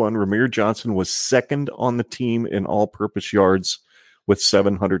 2021, Ramir Johnson was second on the team in all-purpose yards with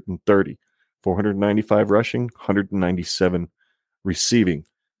 730, 495 rushing, 197 receiving.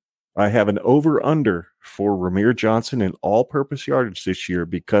 I have an over-under for Ramir Johnson in all-purpose yardage this year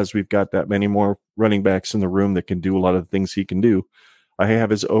because we've got that many more running backs in the room that can do a lot of the things he can do. I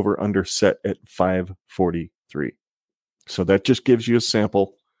have his over-under set at 543. So that just gives you a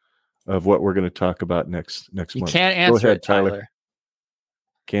sample of what we're going to talk about next month. You can't answer it, Tyler.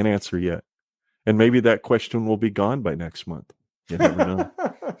 Can't answer yet. And maybe that question will be gone by next month. You never know.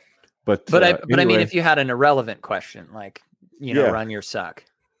 But I mean, if you had an irrelevant question, like, run your suck.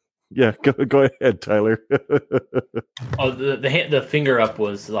 Yeah, go ahead, Tyler. The finger up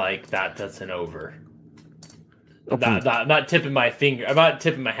was like that. That's an over. Not tipping my finger. I'm not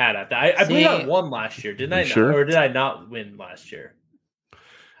tipping my hat at that. I believe I won last year, didn't I? Sure? Or did I not win last year?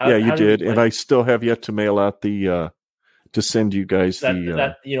 You did, and I still have yet to mail out the to send you guys that.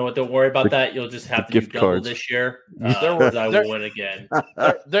 You know what? Don't worry about that. You'll just have to do double cards this year. I will win again.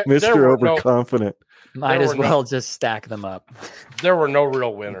 Mr. Overconfident. Might as well just stack them up. There were no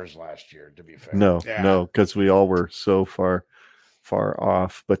real winners last year, to be fair. No, because we all were so far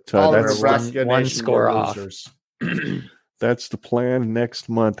off. But that's one score off. That's the plan next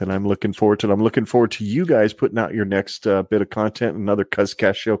month, and I'm looking forward to it. I'm looking forward to you guys putting out your next bit of content. Another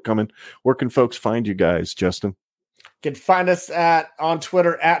Cuzcast show coming. Where can folks find you guys, Justin? You can find us on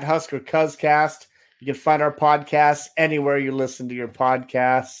Twitter at Husker Cuzcast. You can find our podcasts anywhere you listen to your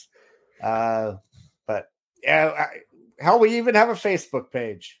podcasts. Hell, we even have a Facebook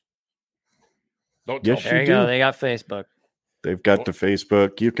page. Don't tell there you go. They got Facebook. They've got the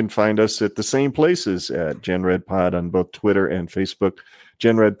Facebook. You can find us at the same places at GenRed Pod on both Twitter and Facebook.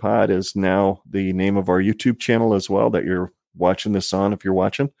 GenRed Pod is now the name of our YouTube channel as well that you're watching this on if you're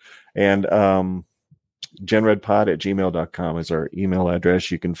watching. And genredpod@gmail.com is our email address.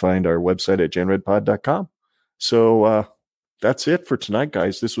 You can find our website at genredpod.com. So that's it for tonight,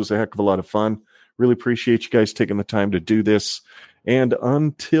 guys. This was a heck of a lot of fun. Really appreciate you guys taking the time to do this. And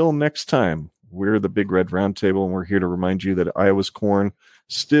until next time, we're the Big Red Roundtable, and we're here to remind you that Iowa's corn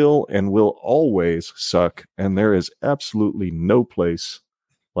still and will always suck, and there is absolutely no place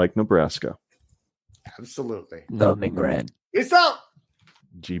like Nebraska. Absolutely. The Big Red. Peace out.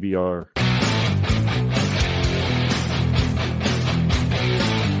 GBR.